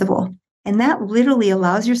possible? And that literally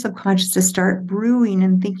allows your subconscious to start brewing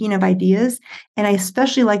and thinking of ideas. And I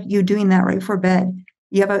especially like you doing that right before bed.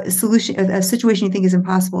 You have a solution, a situation you think is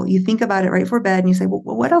impossible. You think about it right before bed and you say, well,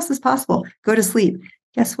 what else is possible? Go to sleep.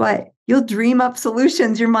 Guess what? You'll dream up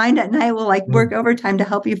solutions. Your mind at night will work overtime to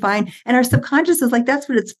help you find. And our subconscious is that's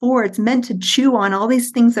what it's for. It's meant to chew on all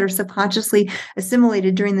these things that are subconsciously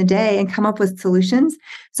assimilated during the day and come up with solutions.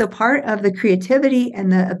 So part of the creativity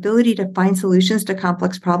and the ability to find solutions to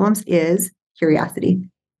complex problems is curiosity.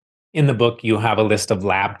 In the book, you have a list of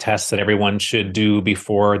lab tests that everyone should do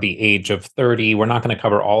before the age of 30. We're not going to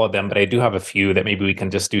cover all of them, but I do have a few that maybe we can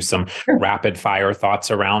just do some rapid fire thoughts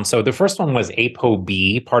around. So the first one was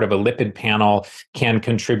ApoB, part of a lipid panel, can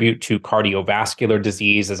contribute to cardiovascular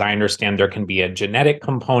disease. As I understand, there can be a genetic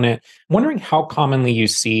component. I'm wondering how commonly you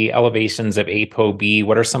see elevations of ApoB.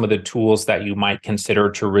 What are some of the tools that you might consider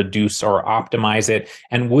to reduce or optimize it?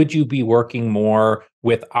 And would you be working more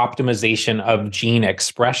with optimization of gene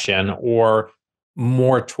expression or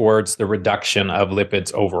more towards the reduction of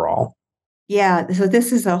lipids overall? Yeah, so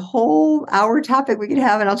this is a whole hour topic we could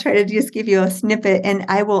have, and I'll try to just give you a snippet. And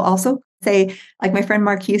I will also say, like my friend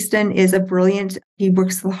Mark Houston is he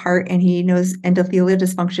works with the heart and he knows endothelial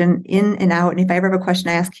dysfunction in and out. And if I ever have a question,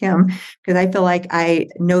 I ask him, because I feel like I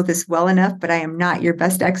know this well enough, but I am not your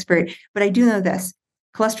best expert. But I do know this.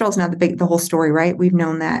 Cholesterol is not the whole story, right? We've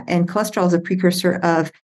known that. And cholesterol is a precursor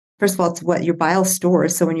of, first of all, it's what your bile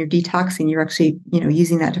stores. So when you're detoxing, you're actually,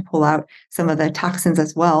 using that to pull out some of the toxins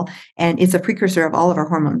as well. And it's a precursor of all of our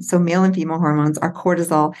hormones. So male and female hormones are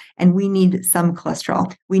cortisol, and we need some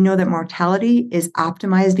cholesterol. We know that mortality is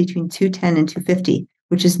optimized between 210 and 250,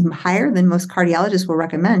 which is higher than most cardiologists will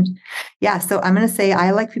recommend. Yeah, so I'm going to say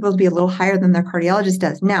I like people to be a little higher than their cardiologist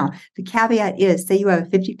does. Now, the caveat is, say you have a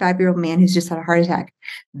 55-year-old man who's just had a heart attack.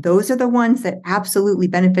 Those are the ones that absolutely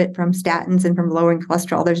benefit from statins and from lowering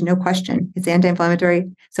cholesterol. There's no question. It's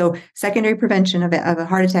anti-inflammatory. So secondary prevention of a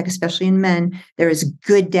heart attack, especially in men, there is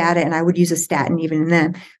good data, and I would use a statin even in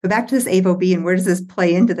them. But back to this ApoB and where does this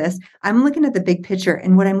play into this? I'm looking at the big picture,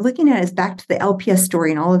 and what I'm looking at is back to the LPS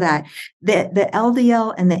story and all of that. The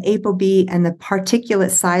LDL and the ApoB and the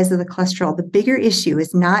particulate size of the cholesterol, the bigger issue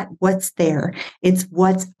is not what's there, it's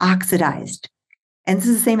what's oxidized. And this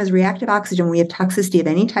is the same as reactive oxygen. We have toxicity of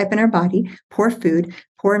any type in our body, poor food,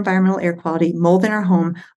 poor environmental air quality, mold in our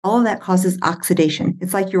home. All of that causes oxidation.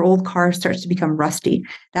 It's like your old car starts to become rusty.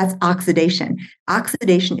 That's oxidation.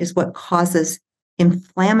 Oxidation is what causes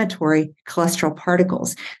inflammatory cholesterol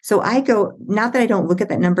particles. So I go, not that I don't look at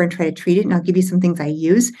that number and try to treat it, and I'll give you some things I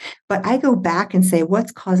use, but I go back and say,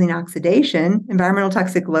 what's causing oxidation? Environmental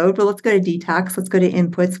toxic load. Well, let's go to detox. Let's go to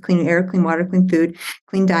inputs, clean air, clean water, clean food,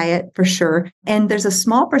 clean diet for sure. And there's a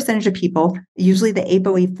small percentage of people, usually the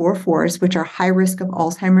ApoE 4/4s, which are high risk of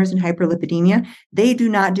Alzheimer's and hyperlipidemia. They do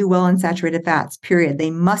not do well on saturated fats, period.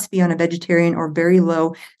 They must be on a vegetarian or very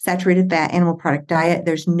low saturated fat animal product diet.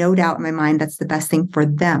 There's no doubt in my mind that's the best thing for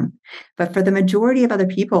them. But for the majority of other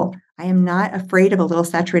people, I am not afraid of a little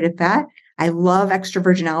saturated fat. I love extra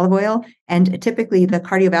virgin olive oil. And typically the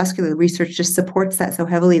cardiovascular research just supports that so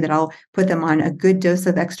heavily that I'll put them on a good dose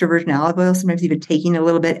of extra virgin olive oil, sometimes even taking a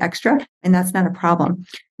little bit extra. And that's not a problem.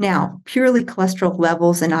 Now, purely cholesterol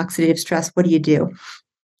levels and oxidative stress, what do?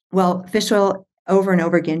 Well, fish oil over and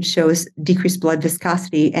over again shows decreased blood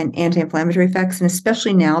viscosity and anti-inflammatory effects. And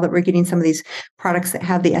especially now that we're getting some of these products that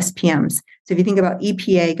have the SPMs. So if you think about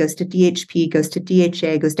EPA goes to DHP, goes to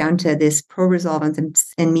DHA, goes down to this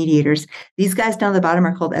pro-resolvents and mediators. These guys down the bottom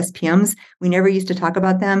are called SPMs. We never used to talk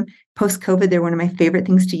about them. Post-COVID, they're one of my favorite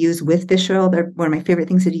things to use with fish oil. They're one of my favorite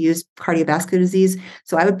things to use cardiovascular disease.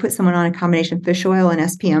 So I would put someone on a combination fish oil and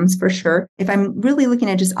SPMs for sure. If I'm really looking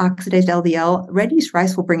at just oxidized LDL, red yeast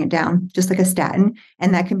rice will bring it down, just like a statin.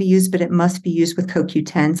 And that can be used, but it must be used with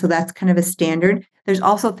CoQ10. So that's kind of a standard. There's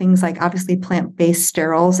also things like obviously plant-based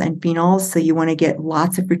sterols and phenols. So you want to get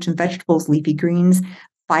lots of fruits and vegetables, leafy greens.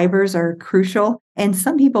 Fibers are crucial. And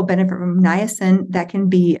some people benefit from niacin that can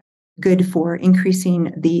be good for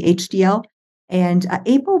increasing the HDL. And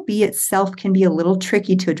ApoB itself can be a little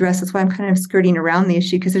tricky to address. That's why I'm kind of skirting around the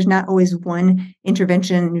issue, because there's not always one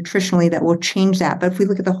intervention nutritionally that will change that. But if we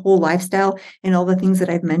look at the whole lifestyle and all the things that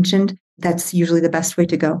I've mentioned, that's usually the best way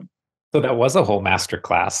to go. So that was a whole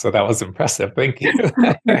masterclass. So that was impressive. Thank you.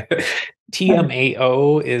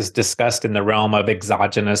 TMAO is discussed in the realm of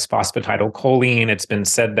exogenous phosphatidylcholine. It's been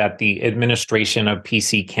said that the administration of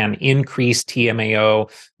PC can increase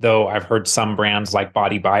TMAO, though I've heard some brands like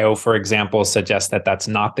BodyBio, for example, suggest that that's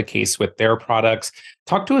not the case with their products.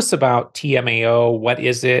 Talk to us about TMAO. What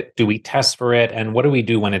is it? Do we test for it? And what do we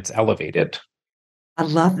do when it's elevated? I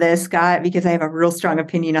love this, Scott, because I have a real strong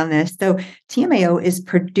opinion on this. So TMAO is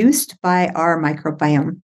produced by our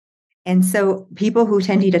microbiome. And so people who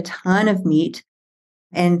tend to eat a ton of meat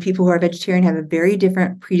and people who are vegetarian have a very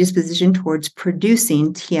different predisposition towards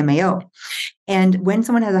producing TMAO. And when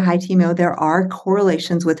someone has a high TMAO, there are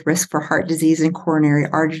correlations with risk for heart disease and coronary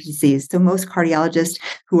artery disease. So most cardiologists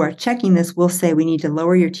who are checking this will say we need to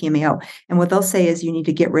lower your TMAO. And what they'll say is you need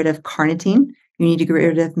to get rid of carnitine, you need to get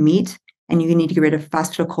rid of meat, and you need to get rid of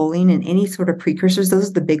phosphatidylcholine and any sort of precursors. Those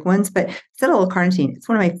are the big ones. But acetylcarnitine, it's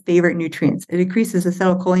one of my favorite nutrients. It increases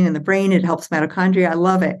acetylcholine in the brain. It helps mitochondria. I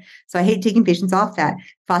love it. So I hate taking patients off that.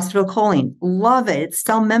 Phosphatidylcholine, love it. It's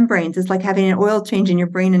cell membranes. It's like having an oil change in your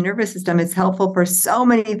brain and nervous system. It's helpful for so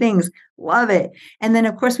many things. Love it. And then,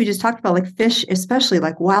 of course, we just talked about like fish, especially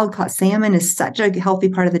like wild-caught salmon is such a healthy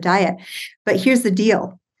part of the diet. But here's the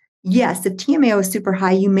deal. Yes, if TMAO is super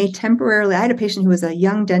high, you may temporarily. I had a patient who was a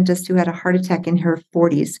young dentist who had a heart attack in her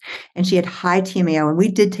 40s, and she had high TMAO, and we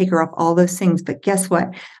did take her off all those things. But guess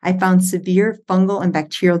what? I found severe fungal and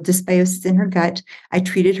bacterial dysbiosis in her gut. I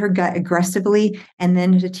treated her gut aggressively, and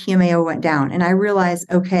then the TMAO went down. And I realized,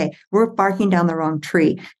 okay, we're barking down the wrong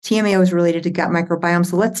tree. TMAO is related to gut microbiome,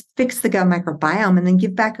 so let's fix the gut microbiome and then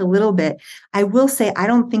give back a little bit. I will say, I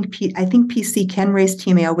think PC can raise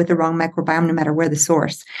TMAO with the wrong microbiome, no matter where the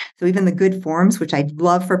source. So even the good forms, which I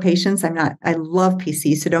love for patients, I love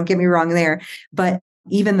PC, so don't get me wrong there. But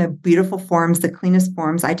even the beautiful forms, the cleanest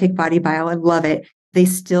forms, I take BodyBio, I love it. They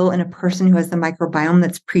still, in a person who has the microbiome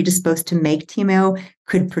that's predisposed to make TMAO,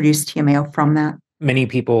 could produce TMAO from that. Many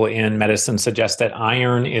people in medicine suggest that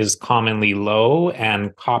iron is commonly low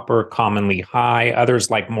and copper commonly high.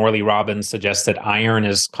 Others, like Morley Robbins, suggest that iron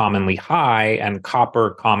is commonly high and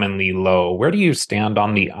copper commonly low. Where do you stand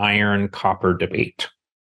on the iron-copper debate?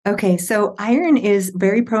 Okay, so iron is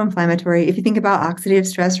very pro-inflammatory. If you think about oxidative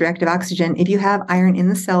stress, reactive oxygen, if you have iron in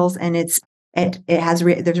the cells and there's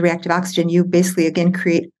reactive oxygen, you basically, again,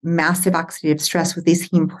 create massive oxidative stress with these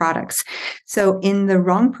heme products. So in the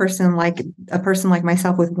wrong person, like a person like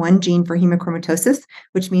myself with one gene for hemochromatosis,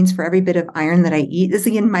 which means for every bit of iron that I eat, this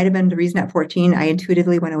again might have been the reason at 14 I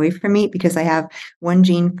intuitively went away from meat, because I have one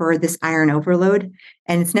gene for this iron overload.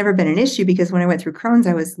 And it's never been an issue because when I went through Crohn's,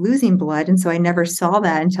 I was losing blood. And so I never saw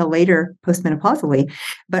that until later postmenopausally.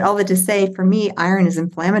 But all that to say, for me, iron is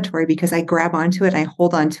inflammatory because I grab onto it, I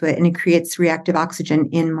hold onto it, and it creates reactive oxygen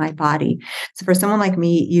in my body. So for someone like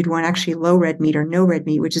me, you'd want actually low red meat or no red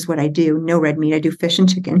meat, which is what I do. No red meat. I do fish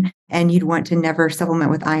and chicken. And you'd want to never supplement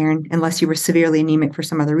with iron unless you were severely anemic for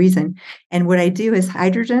some other reason. And what I do is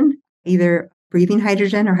hydrogen, either breathing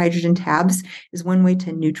hydrogen or hydrogen tabs, is one way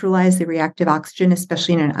to neutralize the reactive oxygen,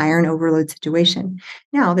 especially in an iron overload situation.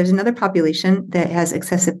 Now, there's another population that has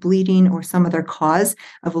excessive bleeding or some other cause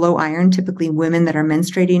of low iron, typically women that are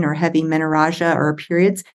menstruating or heavy menorrhagia or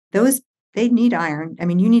periods. They need iron. I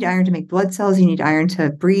mean, you need iron to make blood cells. You need iron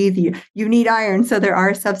to breathe. You need iron. So there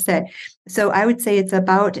are a subset. So I would say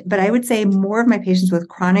but I would say more of my patients with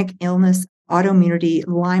chronic illness, autoimmunity,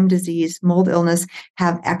 Lyme disease, mold illness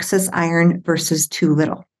have excess iron versus too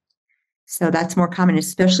little. So that's more common,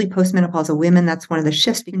 especially postmenopausal women. That's one of the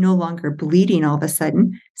shifts. You're no longer bleeding all of a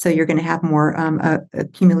sudden. So you're going to have more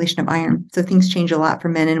accumulation of iron. So things change a lot for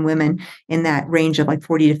men and women in that range of like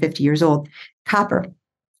 40 to 50 years old. Copper.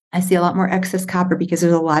 I see a lot more excess copper because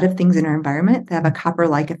there's a lot of things in our environment that have a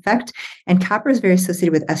copper-like effect. And copper is very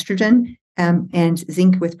associated with estrogen and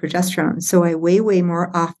zinc with progesterone. So I way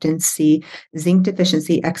more often see zinc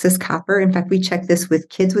deficiency, excess copper. In fact, we check this with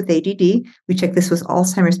kids with ADD. We check this with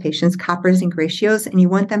Alzheimer's patients, copper zinc ratios, and you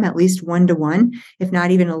want them at least 1-to-1, if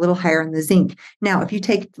not even a little higher on the zinc. Now, if you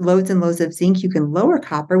take loads and loads of zinc, you can lower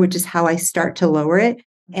copper, which is how I start to lower it.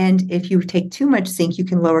 And if you take too much zinc, you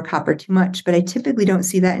can lower copper too much. But I typically don't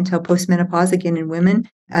see that until postmenopause, again, in women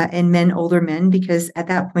and men, older men, because at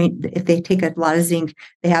that point, if they take a lot of zinc,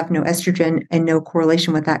 they have no estrogen and no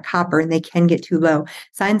correlation with that copper, and they can get too low.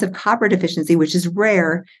 Signs of copper deficiency, which is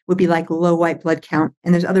rare, would be like low white blood count.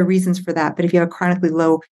 And there's other reasons for that. But if you have chronically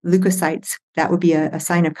low leukocytes, that would be a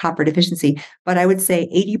sign of copper deficiency. But I would say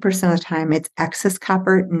 80% of the time, it's excess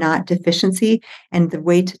copper, not deficiency. And the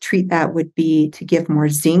way to treat that would be to give more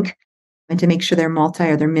zinc and to make sure their multi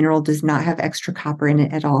or their mineral does not have extra copper in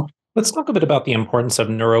it at all. Let's talk a bit about the importance of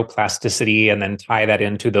neuroplasticity and then tie that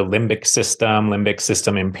into the limbic system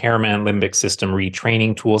impairment, limbic system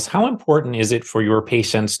retraining tools. How important is it for your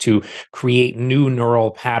patients to create new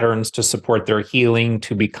neural patterns to support their healing,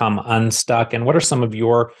 to become unstuck? And what are some of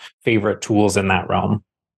your favorite tools in that realm?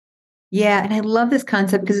 Yeah, and I love this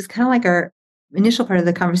concept because it's kind of like our initial part of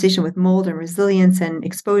the conversation with mold and resilience and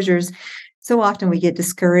exposures. So often we get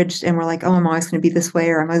discouraged and we're like, oh, I'm always going to be this way,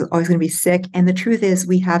 or I'm always going to be sick. And the truth is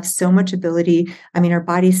we have so much ability. I mean, our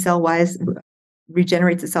body cell-wise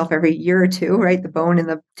regenerates itself every year or two, right? The bone and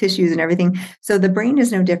the tissues and everything. So the brain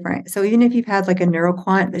is no different. So even if you've had like a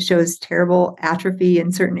neuroquant that shows terrible atrophy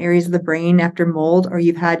in certain areas of the brain after mold, or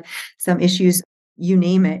you've had some issues, you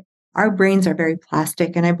name it, our brains are very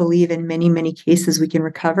plastic, and I believe in many cases we can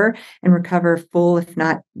recover full, if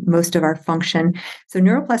not most of our function. So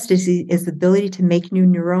neuroplasticity is the ability to make new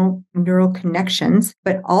neural connections,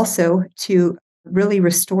 but also to really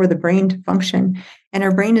restore the brain to function. And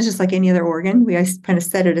our brain is just like any other organ. We kind of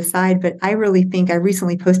set it aside, but I really think I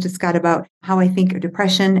recently posted, Scott, about how I think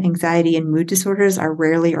depression, anxiety, and mood disorders are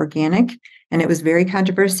rarely organic. And it was very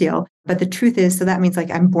controversial. But the truth is, so that means like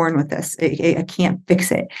I'm born with this. I can't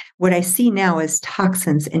fix it. What I see now is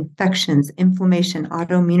toxins, infections, inflammation,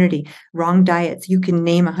 autoimmunity, wrong diets. You can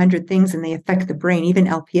name 100 things and they affect the brain, even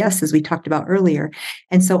LPS, as we talked about earlier.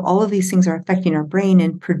 And so all of these things are affecting our brain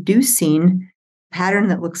and producing pattern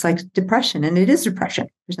that looks like depression, and it is depression.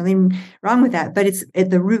 There's nothing wrong with that, but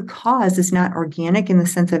the root cause is not organic in the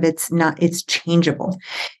sense of it's changeable.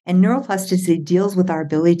 And neuroplasticity deals with our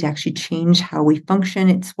ability to actually change how we function.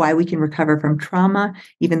 It's why we can recover from trauma,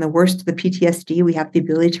 even the worst of the PTSD. We have the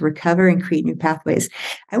ability to recover and create new pathways.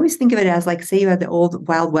 I always think of it as like, say you had the old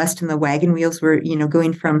Wild West and the wagon wheels were,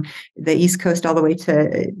 going from the East Coast all the way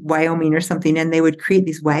to Wyoming or something, and they would create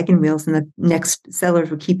these wagon wheels, and the next settlers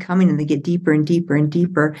would keep coming, and they get deeper and deeper and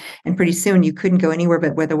deeper, and pretty soon you couldn't go anywhere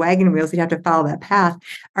but where the wagon wheels. You'd have to follow that path.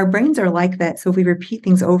 Our brains are like that. So if we repeat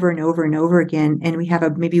things over and over and over again, and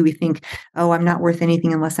maybe we think, oh, I'm not worth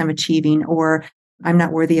anything unless I'm achieving, or I'm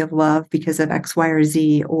not worthy of love because of X, Y, or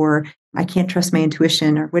Z, or I can't trust my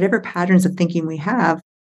intuition, or whatever patterns of thinking we have,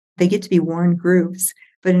 they get to be worn grooves.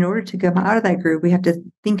 But in order to come out of that groove, we have to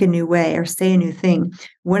think a new way or say a new thing.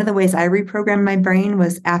 One of the ways I reprogrammed my brain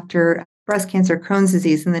was after breast cancer, Crohn's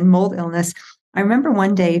disease, and then mold illness. I remember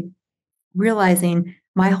one day realizing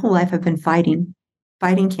my whole life I've been fighting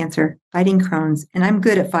cancer, fighting Crohn's, and I'm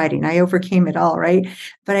good at fighting. I overcame it all, right?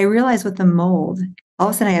 But I realized with the mold, All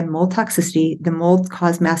of a sudden I had mold toxicity. The mold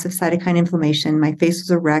caused massive cytokine inflammation. My face was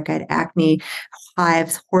a wreck. I had acne,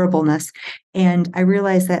 hives, horribleness. And I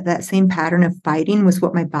realized that that same pattern of fighting was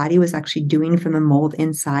what my body was actually doing from the mold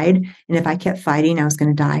inside. And if I kept fighting, I was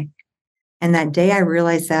going to die. And that day I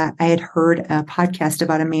realized that I had heard a podcast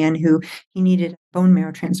about a man who he needed a bone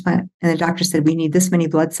marrow transplant. And the doctor said, we need this many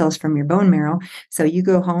blood cells from your bone marrow. So you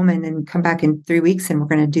go home and then come back in 3 weeks and we're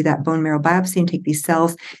going to do that bone marrow biopsy and take these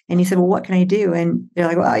cells. And he said, well, what can I do? And they're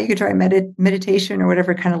like, well, you could try meditation or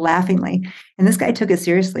whatever, kind of laughingly. And this guy took it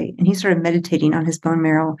seriously and he started meditating on his bone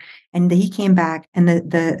marrow. And he came back and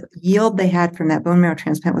the yield they had from that bone marrow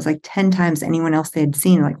transplant was like 10 times anyone else they had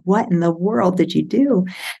seen. Like, what in the world did you do?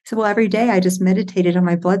 So, well, every day I just meditated on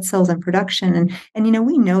my blood cells and production. And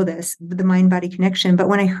we know this, the mind-body connection. But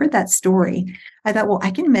when I heard that story, I thought, well,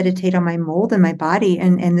 I can meditate on my mold and my body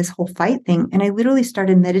and this whole fight thing. And I literally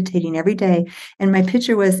started meditating every day. And my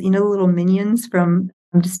picture was, the little minions from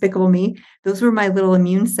Despicable Me. Those were my little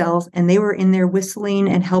immune cells. And they were in there whistling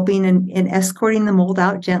and helping and escorting the mold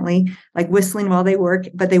out gently, like whistling while they work,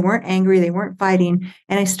 but they weren't angry. They weren't fighting.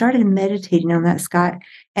 And I started meditating on that, Scott.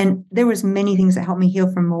 And there was many things that helped me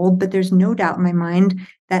heal from mold, but there's no doubt in my mind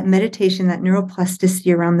that meditation, that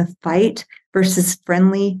neuroplasticity around the fight versus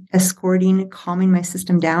friendly, escorting, calming my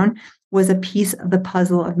system down was a piece of the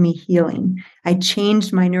puzzle of me healing. I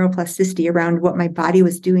changed my neuroplasticity around what my body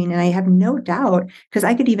was doing. And I have no doubt, because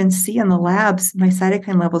I could even see on the labs, my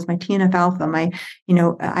cytokine levels, my TNF alpha, my,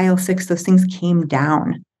 IL-6, those things came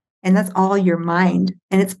down. And that's all your mind.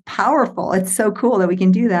 And it's powerful. It's so cool that we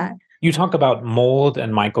can do that. You talk about mold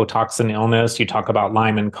and mycotoxin illness. You talk about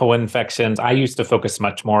Lyme and co-infections. I used to focus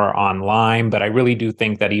much more on Lyme, but I really do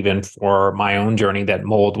think that even for my own journey, that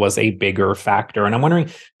mold was a bigger factor. And I'm wondering,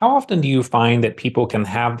 how often do you find that people can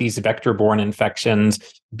have these vector-borne infections,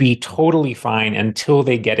 be totally fine until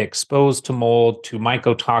they get exposed to mold, to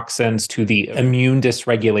mycotoxins, to the immune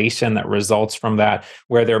dysregulation that results from that,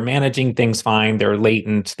 where they're managing things fine, they're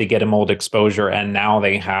latent, they get a mold exposure, and now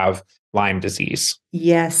they have Lyme disease?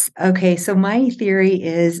 Yes. Okay. So my theory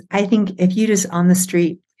is, I think if you just on the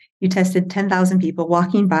street, you tested 10,000 people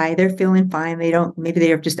walking by, they're feeling fine. Maybe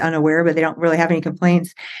they're just unaware, but they don't really have any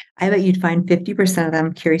complaints. I bet you'd find 50% of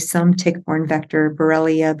them carry some tick-borne vector,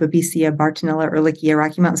 Borrelia, Babesia, Bartonella, Ehrlichia,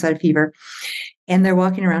 Rocky Mountain spotted fever, and they're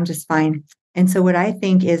walking around just fine. And so what I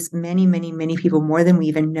think is many, many, many people, more than we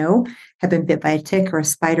even know, have been bit by a tick or a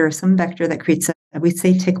spider or some vector that creates we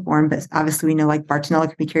say tick-borne, but obviously we know like Bartonella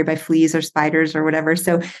can be carried by fleas or spiders or whatever.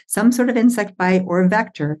 So some sort of insect bite or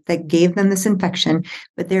vector that gave them this infection,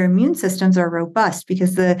 but their immune systems are robust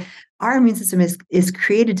because our immune system is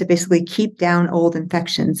created to basically keep down old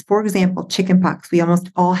infections. For example, chickenpox, we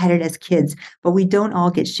almost all had it as kids, but we don't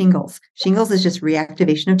all get shingles. Shingles is just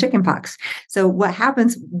reactivation of chickenpox. So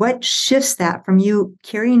what shifts that from you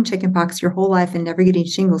carrying chickenpox your whole life and never getting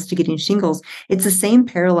shingles to getting shingles? It's the same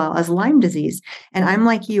parallel as Lyme disease. And I'm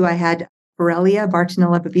like you, I had Borrelia,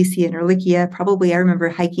 Bartonella, Babesia, and Ehrlichia. Probably I remember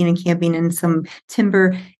hiking and camping in some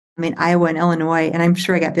timber Iowa and Illinois, and I'm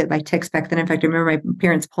sure I got bit by ticks back then. In fact, I remember my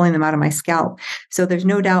parents pulling them out of my scalp. So there's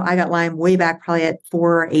no doubt I got Lyme way back, probably at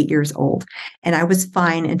 4 or 8 years old. And I was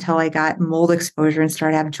fine until I got mold exposure and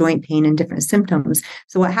started to have joint pain and different symptoms.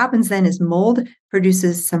 So what happens then is mold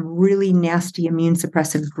produces some really nasty immune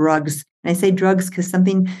suppressive drugs. And I say drugs because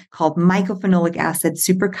something called mycophenolic acid,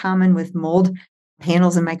 super common with mold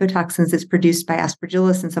panels and mycotoxins, is produced by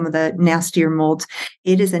Aspergillus and some of the nastier molds.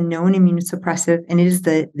 It is a known immunosuppressive, and it's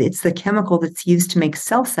the chemical that's used to make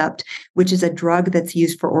CellCept, which is a drug that's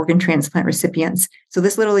used for organ transplant recipients. So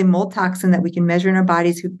this literally mold toxin that we can measure in our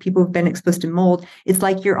bodies, people who've been exposed to mold, it's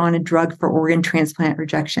like you're on a drug for organ transplant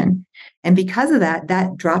rejection. And because of that,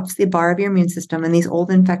 that drops the bar of your immune system, and these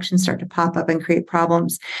old infections start to pop up and create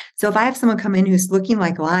problems. So if I have someone come in who's looking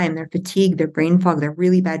like Lyme, they're fatigued, they're brain fog, they're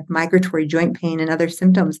really bad migratory joint pain and other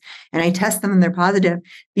symptoms, and I test them and they're positive,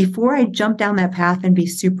 before I jump down that path and be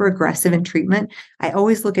super aggressive in treatment, I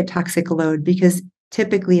always look at toxic load, because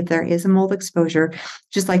typically if there is a mold exposure,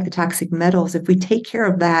 just like the toxic metals, if we take care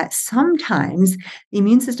of that, sometimes the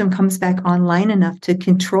immune system comes back online enough to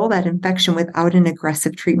control that infection without an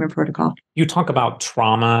aggressive treatment protocol. You talk about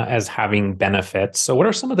trauma as having benefits. So what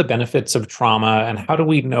are some of the benefits of trauma, and how do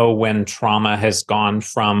we know when trauma has gone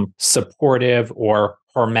from supportive or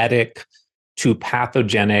hormetic to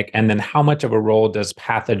pathogenic? And then how much of a role does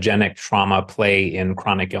pathogenic trauma play in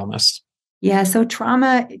chronic illness? Yeah, so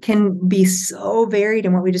trauma can be so varied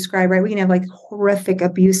in what we describe, right? We can have like horrific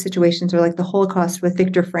abuse situations, or like the Holocaust with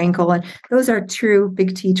Viktor Frankl, and those are true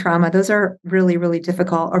big T trauma. Those are really, really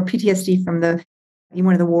difficult. Or PTSD from the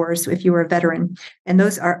one of the wars, if you were a veteran. And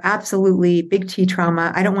those are absolutely big T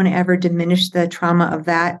trauma. I don't want to ever diminish the trauma of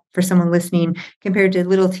that for someone listening compared to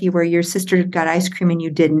little t, where your sister got ice cream and you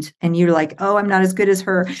didn't. And you're like, oh, I'm not as good as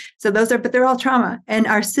her. So but they're all trauma. And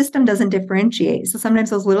our system doesn't differentiate. So sometimes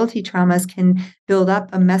those little t traumas can build up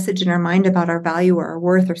a message in our mind about our value or our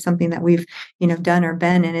worth or something that we've, done or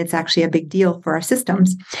been. And it's actually a big deal for our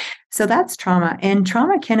systems. So that's trauma. And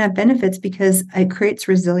trauma can have benefits because it creates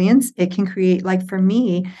resilience. It can create, like for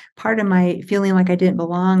me, part of my feeling like I didn't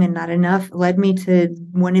belong and not enough led me to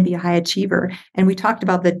want to be a high achiever. And we talked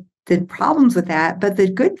about the problems with that. But the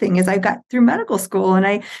good thing is I got through medical school and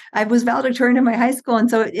I was valedictorian in my high school. And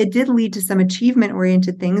so it did lead to some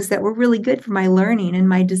achievement-oriented things that were really good for my learning and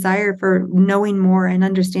my desire for knowing more and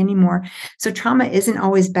understanding more. So trauma isn't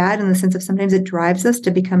always bad in the sense of sometimes it drives us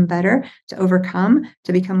to become better, to overcome,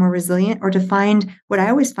 to become more resilient, or to find, what I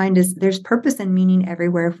always find is there's purpose and meaning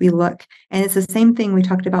everywhere if we look. And it's the same thing we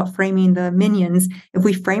talked about framing the minions. If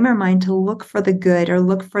we frame our mind to look for the good or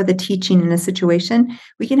look for the teaching in a situation,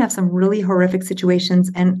 we can have some really horrific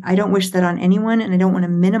situations. And I don't wish that on anyone. And I don't want to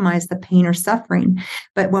minimize the pain or suffering.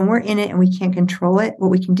 But when we're in it and we can't control it,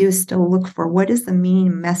 what we can do is still look for what is the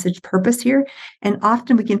meaning, message, purpose here. And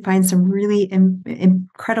often we can find some really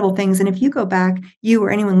incredible things. And if you go back, you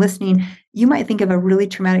or anyone listening, you might think of a really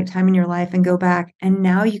traumatic time in your life and go back. And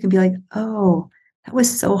now you can be like, oh, that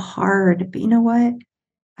was so hard. But you know what?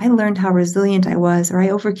 I learned how resilient I was, or I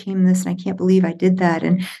overcame this and I can't believe I did that.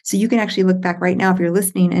 And so you can actually look back right now if you're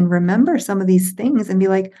listening and remember some of these things and be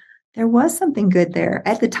like, there was something good there.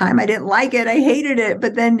 At the time, I didn't like it. I hated it.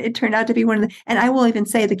 But then it turned out to be one of the, and I will even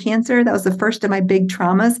say the cancer, that was the first of my big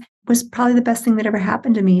traumas, was probably the best thing that ever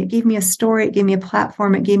happened to me. It gave me a story. It gave me a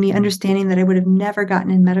platform. It gave me understanding that I would have never gotten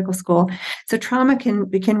in medical school. So trauma can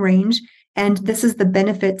range. And this is the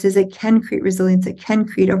benefits, is it can create resilience. It can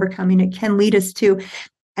create overcoming. It can lead us to,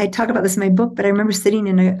 I talk about this in my book, but I remember sitting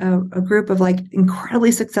in a group of like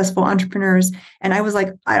incredibly successful entrepreneurs. And I was like,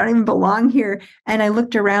 I don't even belong here. And I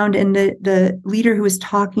looked around and the leader who was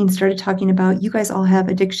talking started talking about, you guys all have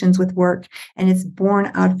addictions with work and it's born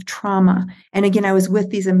out of trauma. And again, I was with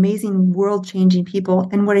these amazing world-changing people.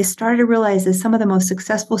 And what I started to realize is some of the most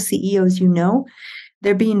successful CEOs,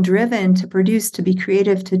 they're being driven to produce, to be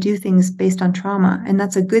creative, to do things based on trauma. And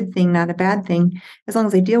that's a good thing, not a bad thing, as long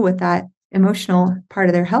as they deal with that emotional part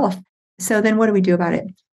of their health. So then what do we do about it?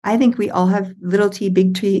 I think we all have little t,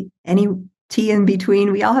 big T, any T in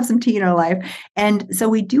between. We all have some T in our life. And so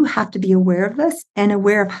we do have to be aware of this and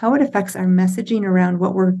aware of how it affects our messaging around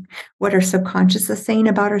what our subconscious is saying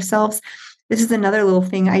about ourselves. This is another little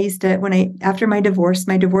thing I used to, after my divorce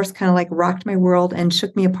kind of like rocked my world and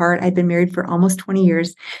shook me apart. I'd been married for almost 20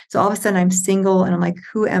 years. So all of a sudden I'm single and I'm like,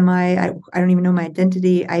 who am I? I don't even know my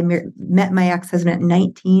identity. I met my ex-husband at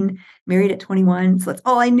 19, married at 21. So that's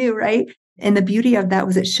all I knew, right? And the beauty of that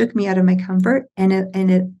was it shook me out of my comfort and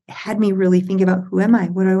it had me really think about, who am I?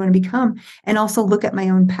 What do I want to become? And also look at my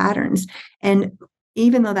own patterns. And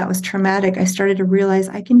even though that was traumatic, I started to realize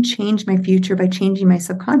I can change my future by changing my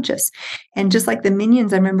subconscious. And just like the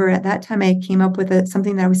minions, I remember at that time I came up with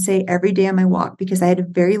something that I would say every day on my walk, because I had a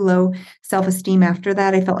very low self-esteem after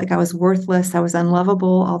that. I felt like I was worthless, I was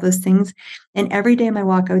unlovable, all those things. And every day on my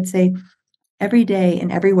walk, I would say, every day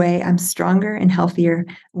in every way, I'm stronger and healthier,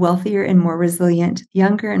 wealthier and more resilient,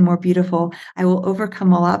 younger and more beautiful. I will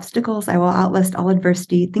overcome all obstacles. I will outlast all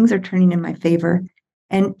adversity. Things are turning in my favor.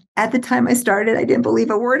 And at the time I started, I didn't believe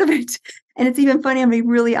a word of it. And it's even funny, I'm being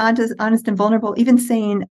really honest and vulnerable. Even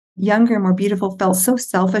saying younger and more beautiful felt so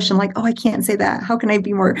selfish and like, oh, I can't say that. How can I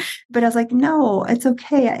be more? But I was like, no, it's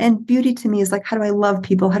okay. And beauty to me is like, how do I love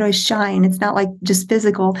people? How do I shine? It's not like just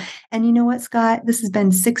physical. And you know what, Scott? This has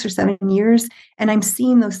been 6 or 7 years, and I'm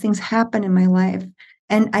seeing those things happen in my life.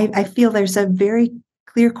 And I feel there's a very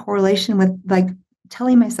clear correlation with like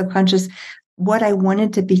telling my subconscious what I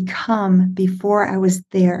wanted to become before I was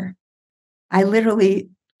there. I literally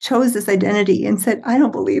chose this identity and said, I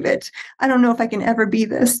don't believe it. I don't know if I can ever be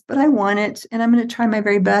this, but I want it. And I'm going to try my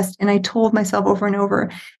very best. And I told myself over and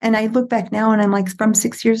over. And I look back now and I'm like, from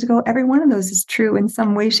 6 years ago, every one of those is true in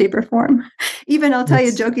some way, shape, or form. Even I'll tell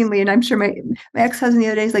you jokingly, and I'm sure my ex-husband the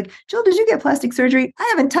other day is like, Jill, did you get plastic surgery? I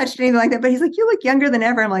haven't touched anything like that. But he's like, you look younger than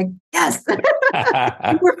ever. I'm like, yes.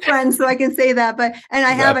 We're friends, so I can say that. But I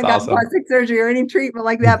haven't gotten plastic surgery or any treatment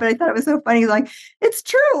like that. But I thought it was so funny. He's like, it's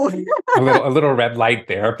true. a little red light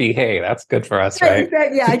therapy. Hey, that's good for us, right?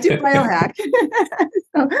 Yeah, I do biohack.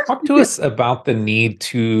 Talk to us about the need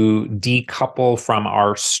to decouple from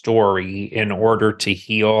our story in order to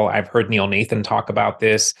heal. I've heard Neil Nathan talk about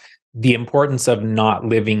this. the importance of not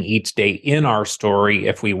living each day in our story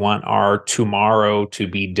if we want our tomorrow to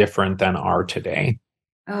be different than our today.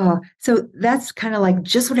 Oh, so that's kind of like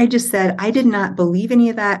just what I just said. I did not believe any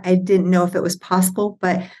of that. I didn't know if it was possible,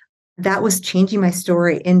 but that was changing my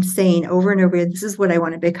story and saying over and over, this is what I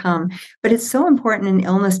want to become. But it's so important in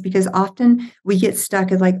illness because often we get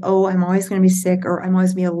stuck at like, oh, I'm always going to be sick, or I'm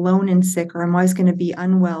always going to be alone and sick, or I'm always going to be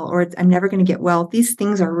unwell, or I'm never going to get well. These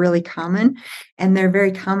things are really common, and they're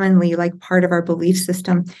very commonly like part of our belief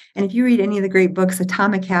system. And if you read any of the great books,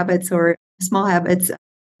 Atomic Habits or Small Habits,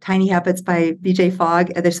 Tiny Habits by BJ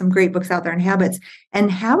Fogg. There's some great books out there on habits, and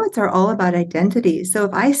habits are all about identity. So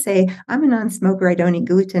if I say I'm a non-smoker, I don't eat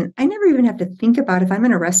gluten, I never even have to think about if I'm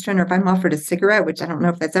in a restaurant or if I'm offered a cigarette, which I don't know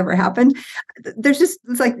if that's ever happened. There's just,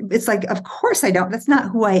 it's like, of course I don't, that's not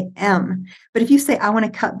who I am. But if you say, I want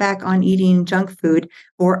to cut back on eating junk food,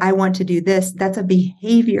 or I want to do this, that's a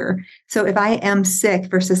behavior. So if I am sick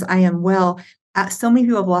versus I am well, so many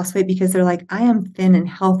people have lost weight because they're like, I am thin and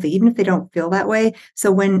healthy, even if they don't feel that way. So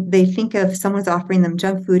when they think of someone's offering them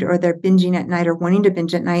junk food or they're binging at night or wanting to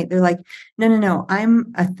binge at night, they're like, no,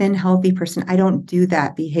 I'm a thin, healthy person. I don't do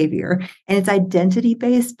that behavior. And it's identity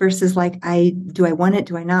based versus like, do I want it?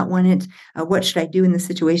 Do I not want it? What should I do in this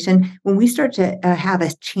situation? When we start to have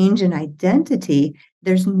a change in identity,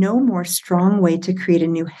 there's no more strong way to create a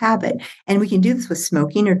new habit. And we can do this with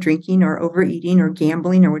smoking or drinking or overeating or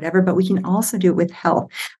gambling or whatever, but we can also do it with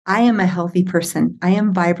health. I am a healthy person. I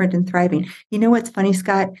am vibrant and thriving. You know what's funny,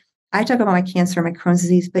 Scott? I talk about my cancer, my Crohn's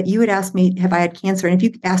disease, but you would ask me, have I had cancer? And if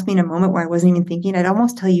you asked me in a moment where I wasn't even thinking, I'd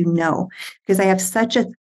almost tell you no, because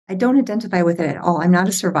I don't identify with it at all. I'm not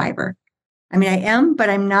a survivor. I mean, I am, but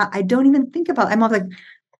I'm not, I don't even think about it. I'm like,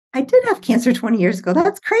 I did have cancer 20 years ago.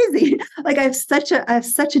 That's crazy. Like I have such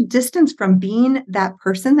a distance from being that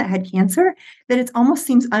person that had cancer that it almost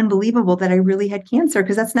seems unbelievable that I really had cancer,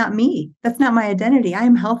 because that's not me. That's not my identity. I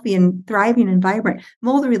am healthy and thriving and vibrant.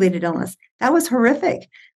 Mold-related illness, that was horrific.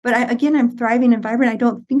 But I'm thriving and vibrant. I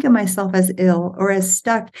don't think of myself as ill or as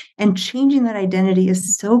stuck. And changing that identity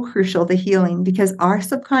is so crucial to healing, because our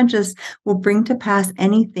subconscious will bring to pass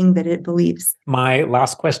anything that it believes. My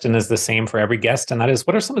last question is the same for every guest, and that is,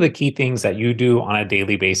 what are some of the key things that you do on a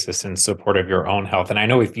daily basis in support of your own health? And I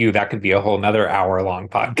know with you, that could be a whole nother hour-long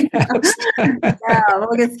podcast. Yeah,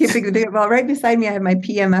 we'll get skipping. Well, right beside me, I have my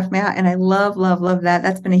PMF mat, and I love that.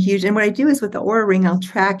 That's been a huge, and what I do is with the Oura Ring, I'll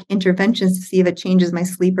track interventions to see if it changes my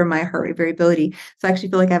sleep or my heart rate variability. So I actually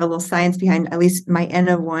feel like I have a little science behind at least my N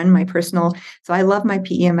of one, my personal. So I love my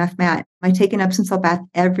PEMF mat. I take an Epsom salt bath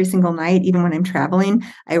every single night, even when I'm traveling.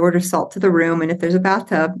 I order salt to the room, and if there's a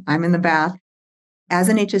bathtub, I'm in the bath. As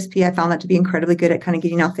an HSP, I found that to be incredibly good at kind of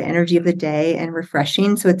getting out the energy of the day and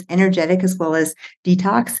refreshing. So it's energetic as well as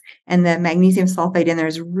detox. And the magnesium sulfate in there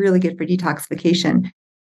is really good for detoxification.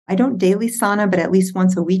 I don't daily sauna, but at least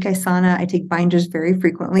once a week I sauna. I take binders very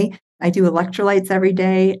frequently. I do electrolytes every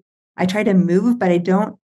day. I try to move, but I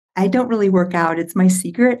don't really work out. It's my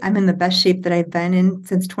secret. I'm in the best shape that I've been in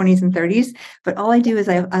since 20s and 30s. But all I do is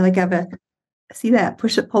I like have see that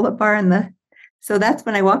push-up, pull-up bar so that's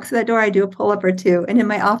when I walk through that door, I do a pull-up or two. And in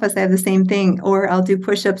my office, I have the same thing, or I'll do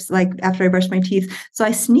push-ups like after I brush my teeth. So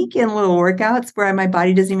I sneak in little workouts where my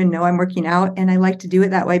body doesn't even know I'm working out. And I like to do it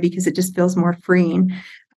that way because it just feels more freeing.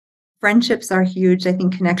 Friendships are huge. I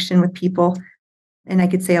think connection with people. And I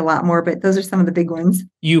could say a lot more, but those are some of the big ones.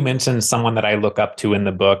 You mentioned someone that I look up to in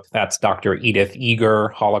the book. That's Dr. Edith Eger,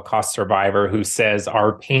 Holocaust survivor, who says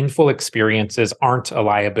our painful experiences aren't a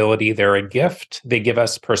liability. They're a gift. They give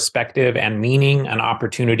us perspective and meaning, an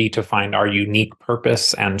opportunity to find our unique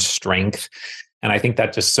purpose and strength. And I think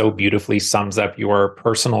that just so beautifully sums up your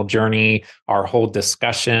personal journey, our whole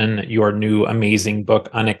discussion, your new amazing book,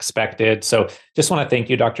 Unexpected. So just want to thank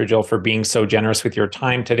you, Dr. Jill, for being so generous with your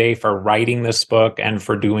time today, for writing this book, and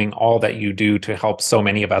for doing all that you do to help so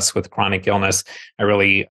many of us with chronic illness. I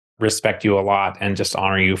really respect you a lot and just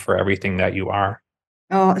honor you for everything that you are.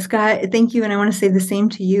 Oh, Scott, thank you. And I want to say the same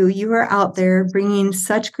to you. You are out there bringing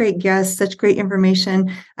such great guests, such great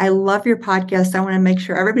information. I love your podcast. I want to make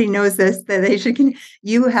sure everybody knows this, that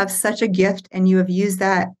you have such a gift and you have used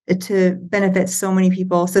that to benefit so many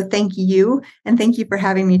people. So thank you. And thank you for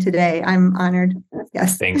having me today. I'm honored.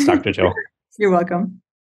 Yes. Thanks, Dr. Jill. You're welcome.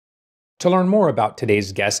 To learn more about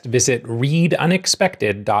today's guest, visit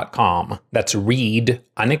readunexpected.com. That's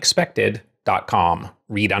readunexpected.com.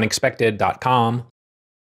 readunexpected.com.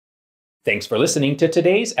 Thanks for listening to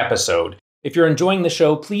today's episode. If you're enjoying the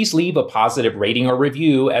show, please leave a positive rating or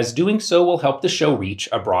review, as doing so will help the show reach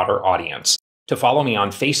a broader audience. To follow me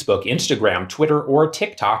on Facebook, Instagram, Twitter, or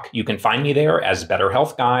TikTok, you can find me there as Better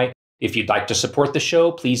Health Guy. If you'd like to support the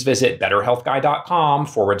show, please visit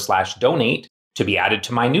betterhealthguy.com/donate. To be added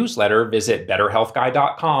to my newsletter, visit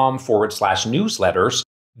betterhealthguy.com/newsletters.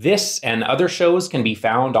 This and other shows can be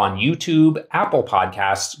found on YouTube, Apple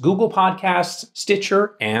Podcasts, Google Podcasts,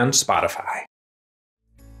 Stitcher, and Spotify.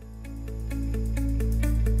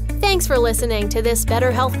 Thanks for listening to this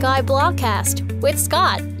Better Health Guy blogcast with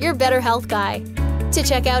Scott, your Better Health Guy. To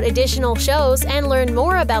check out additional shows and learn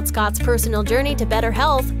more about Scott's personal journey to better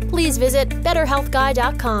health, please visit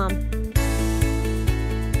betterhealthguy.com.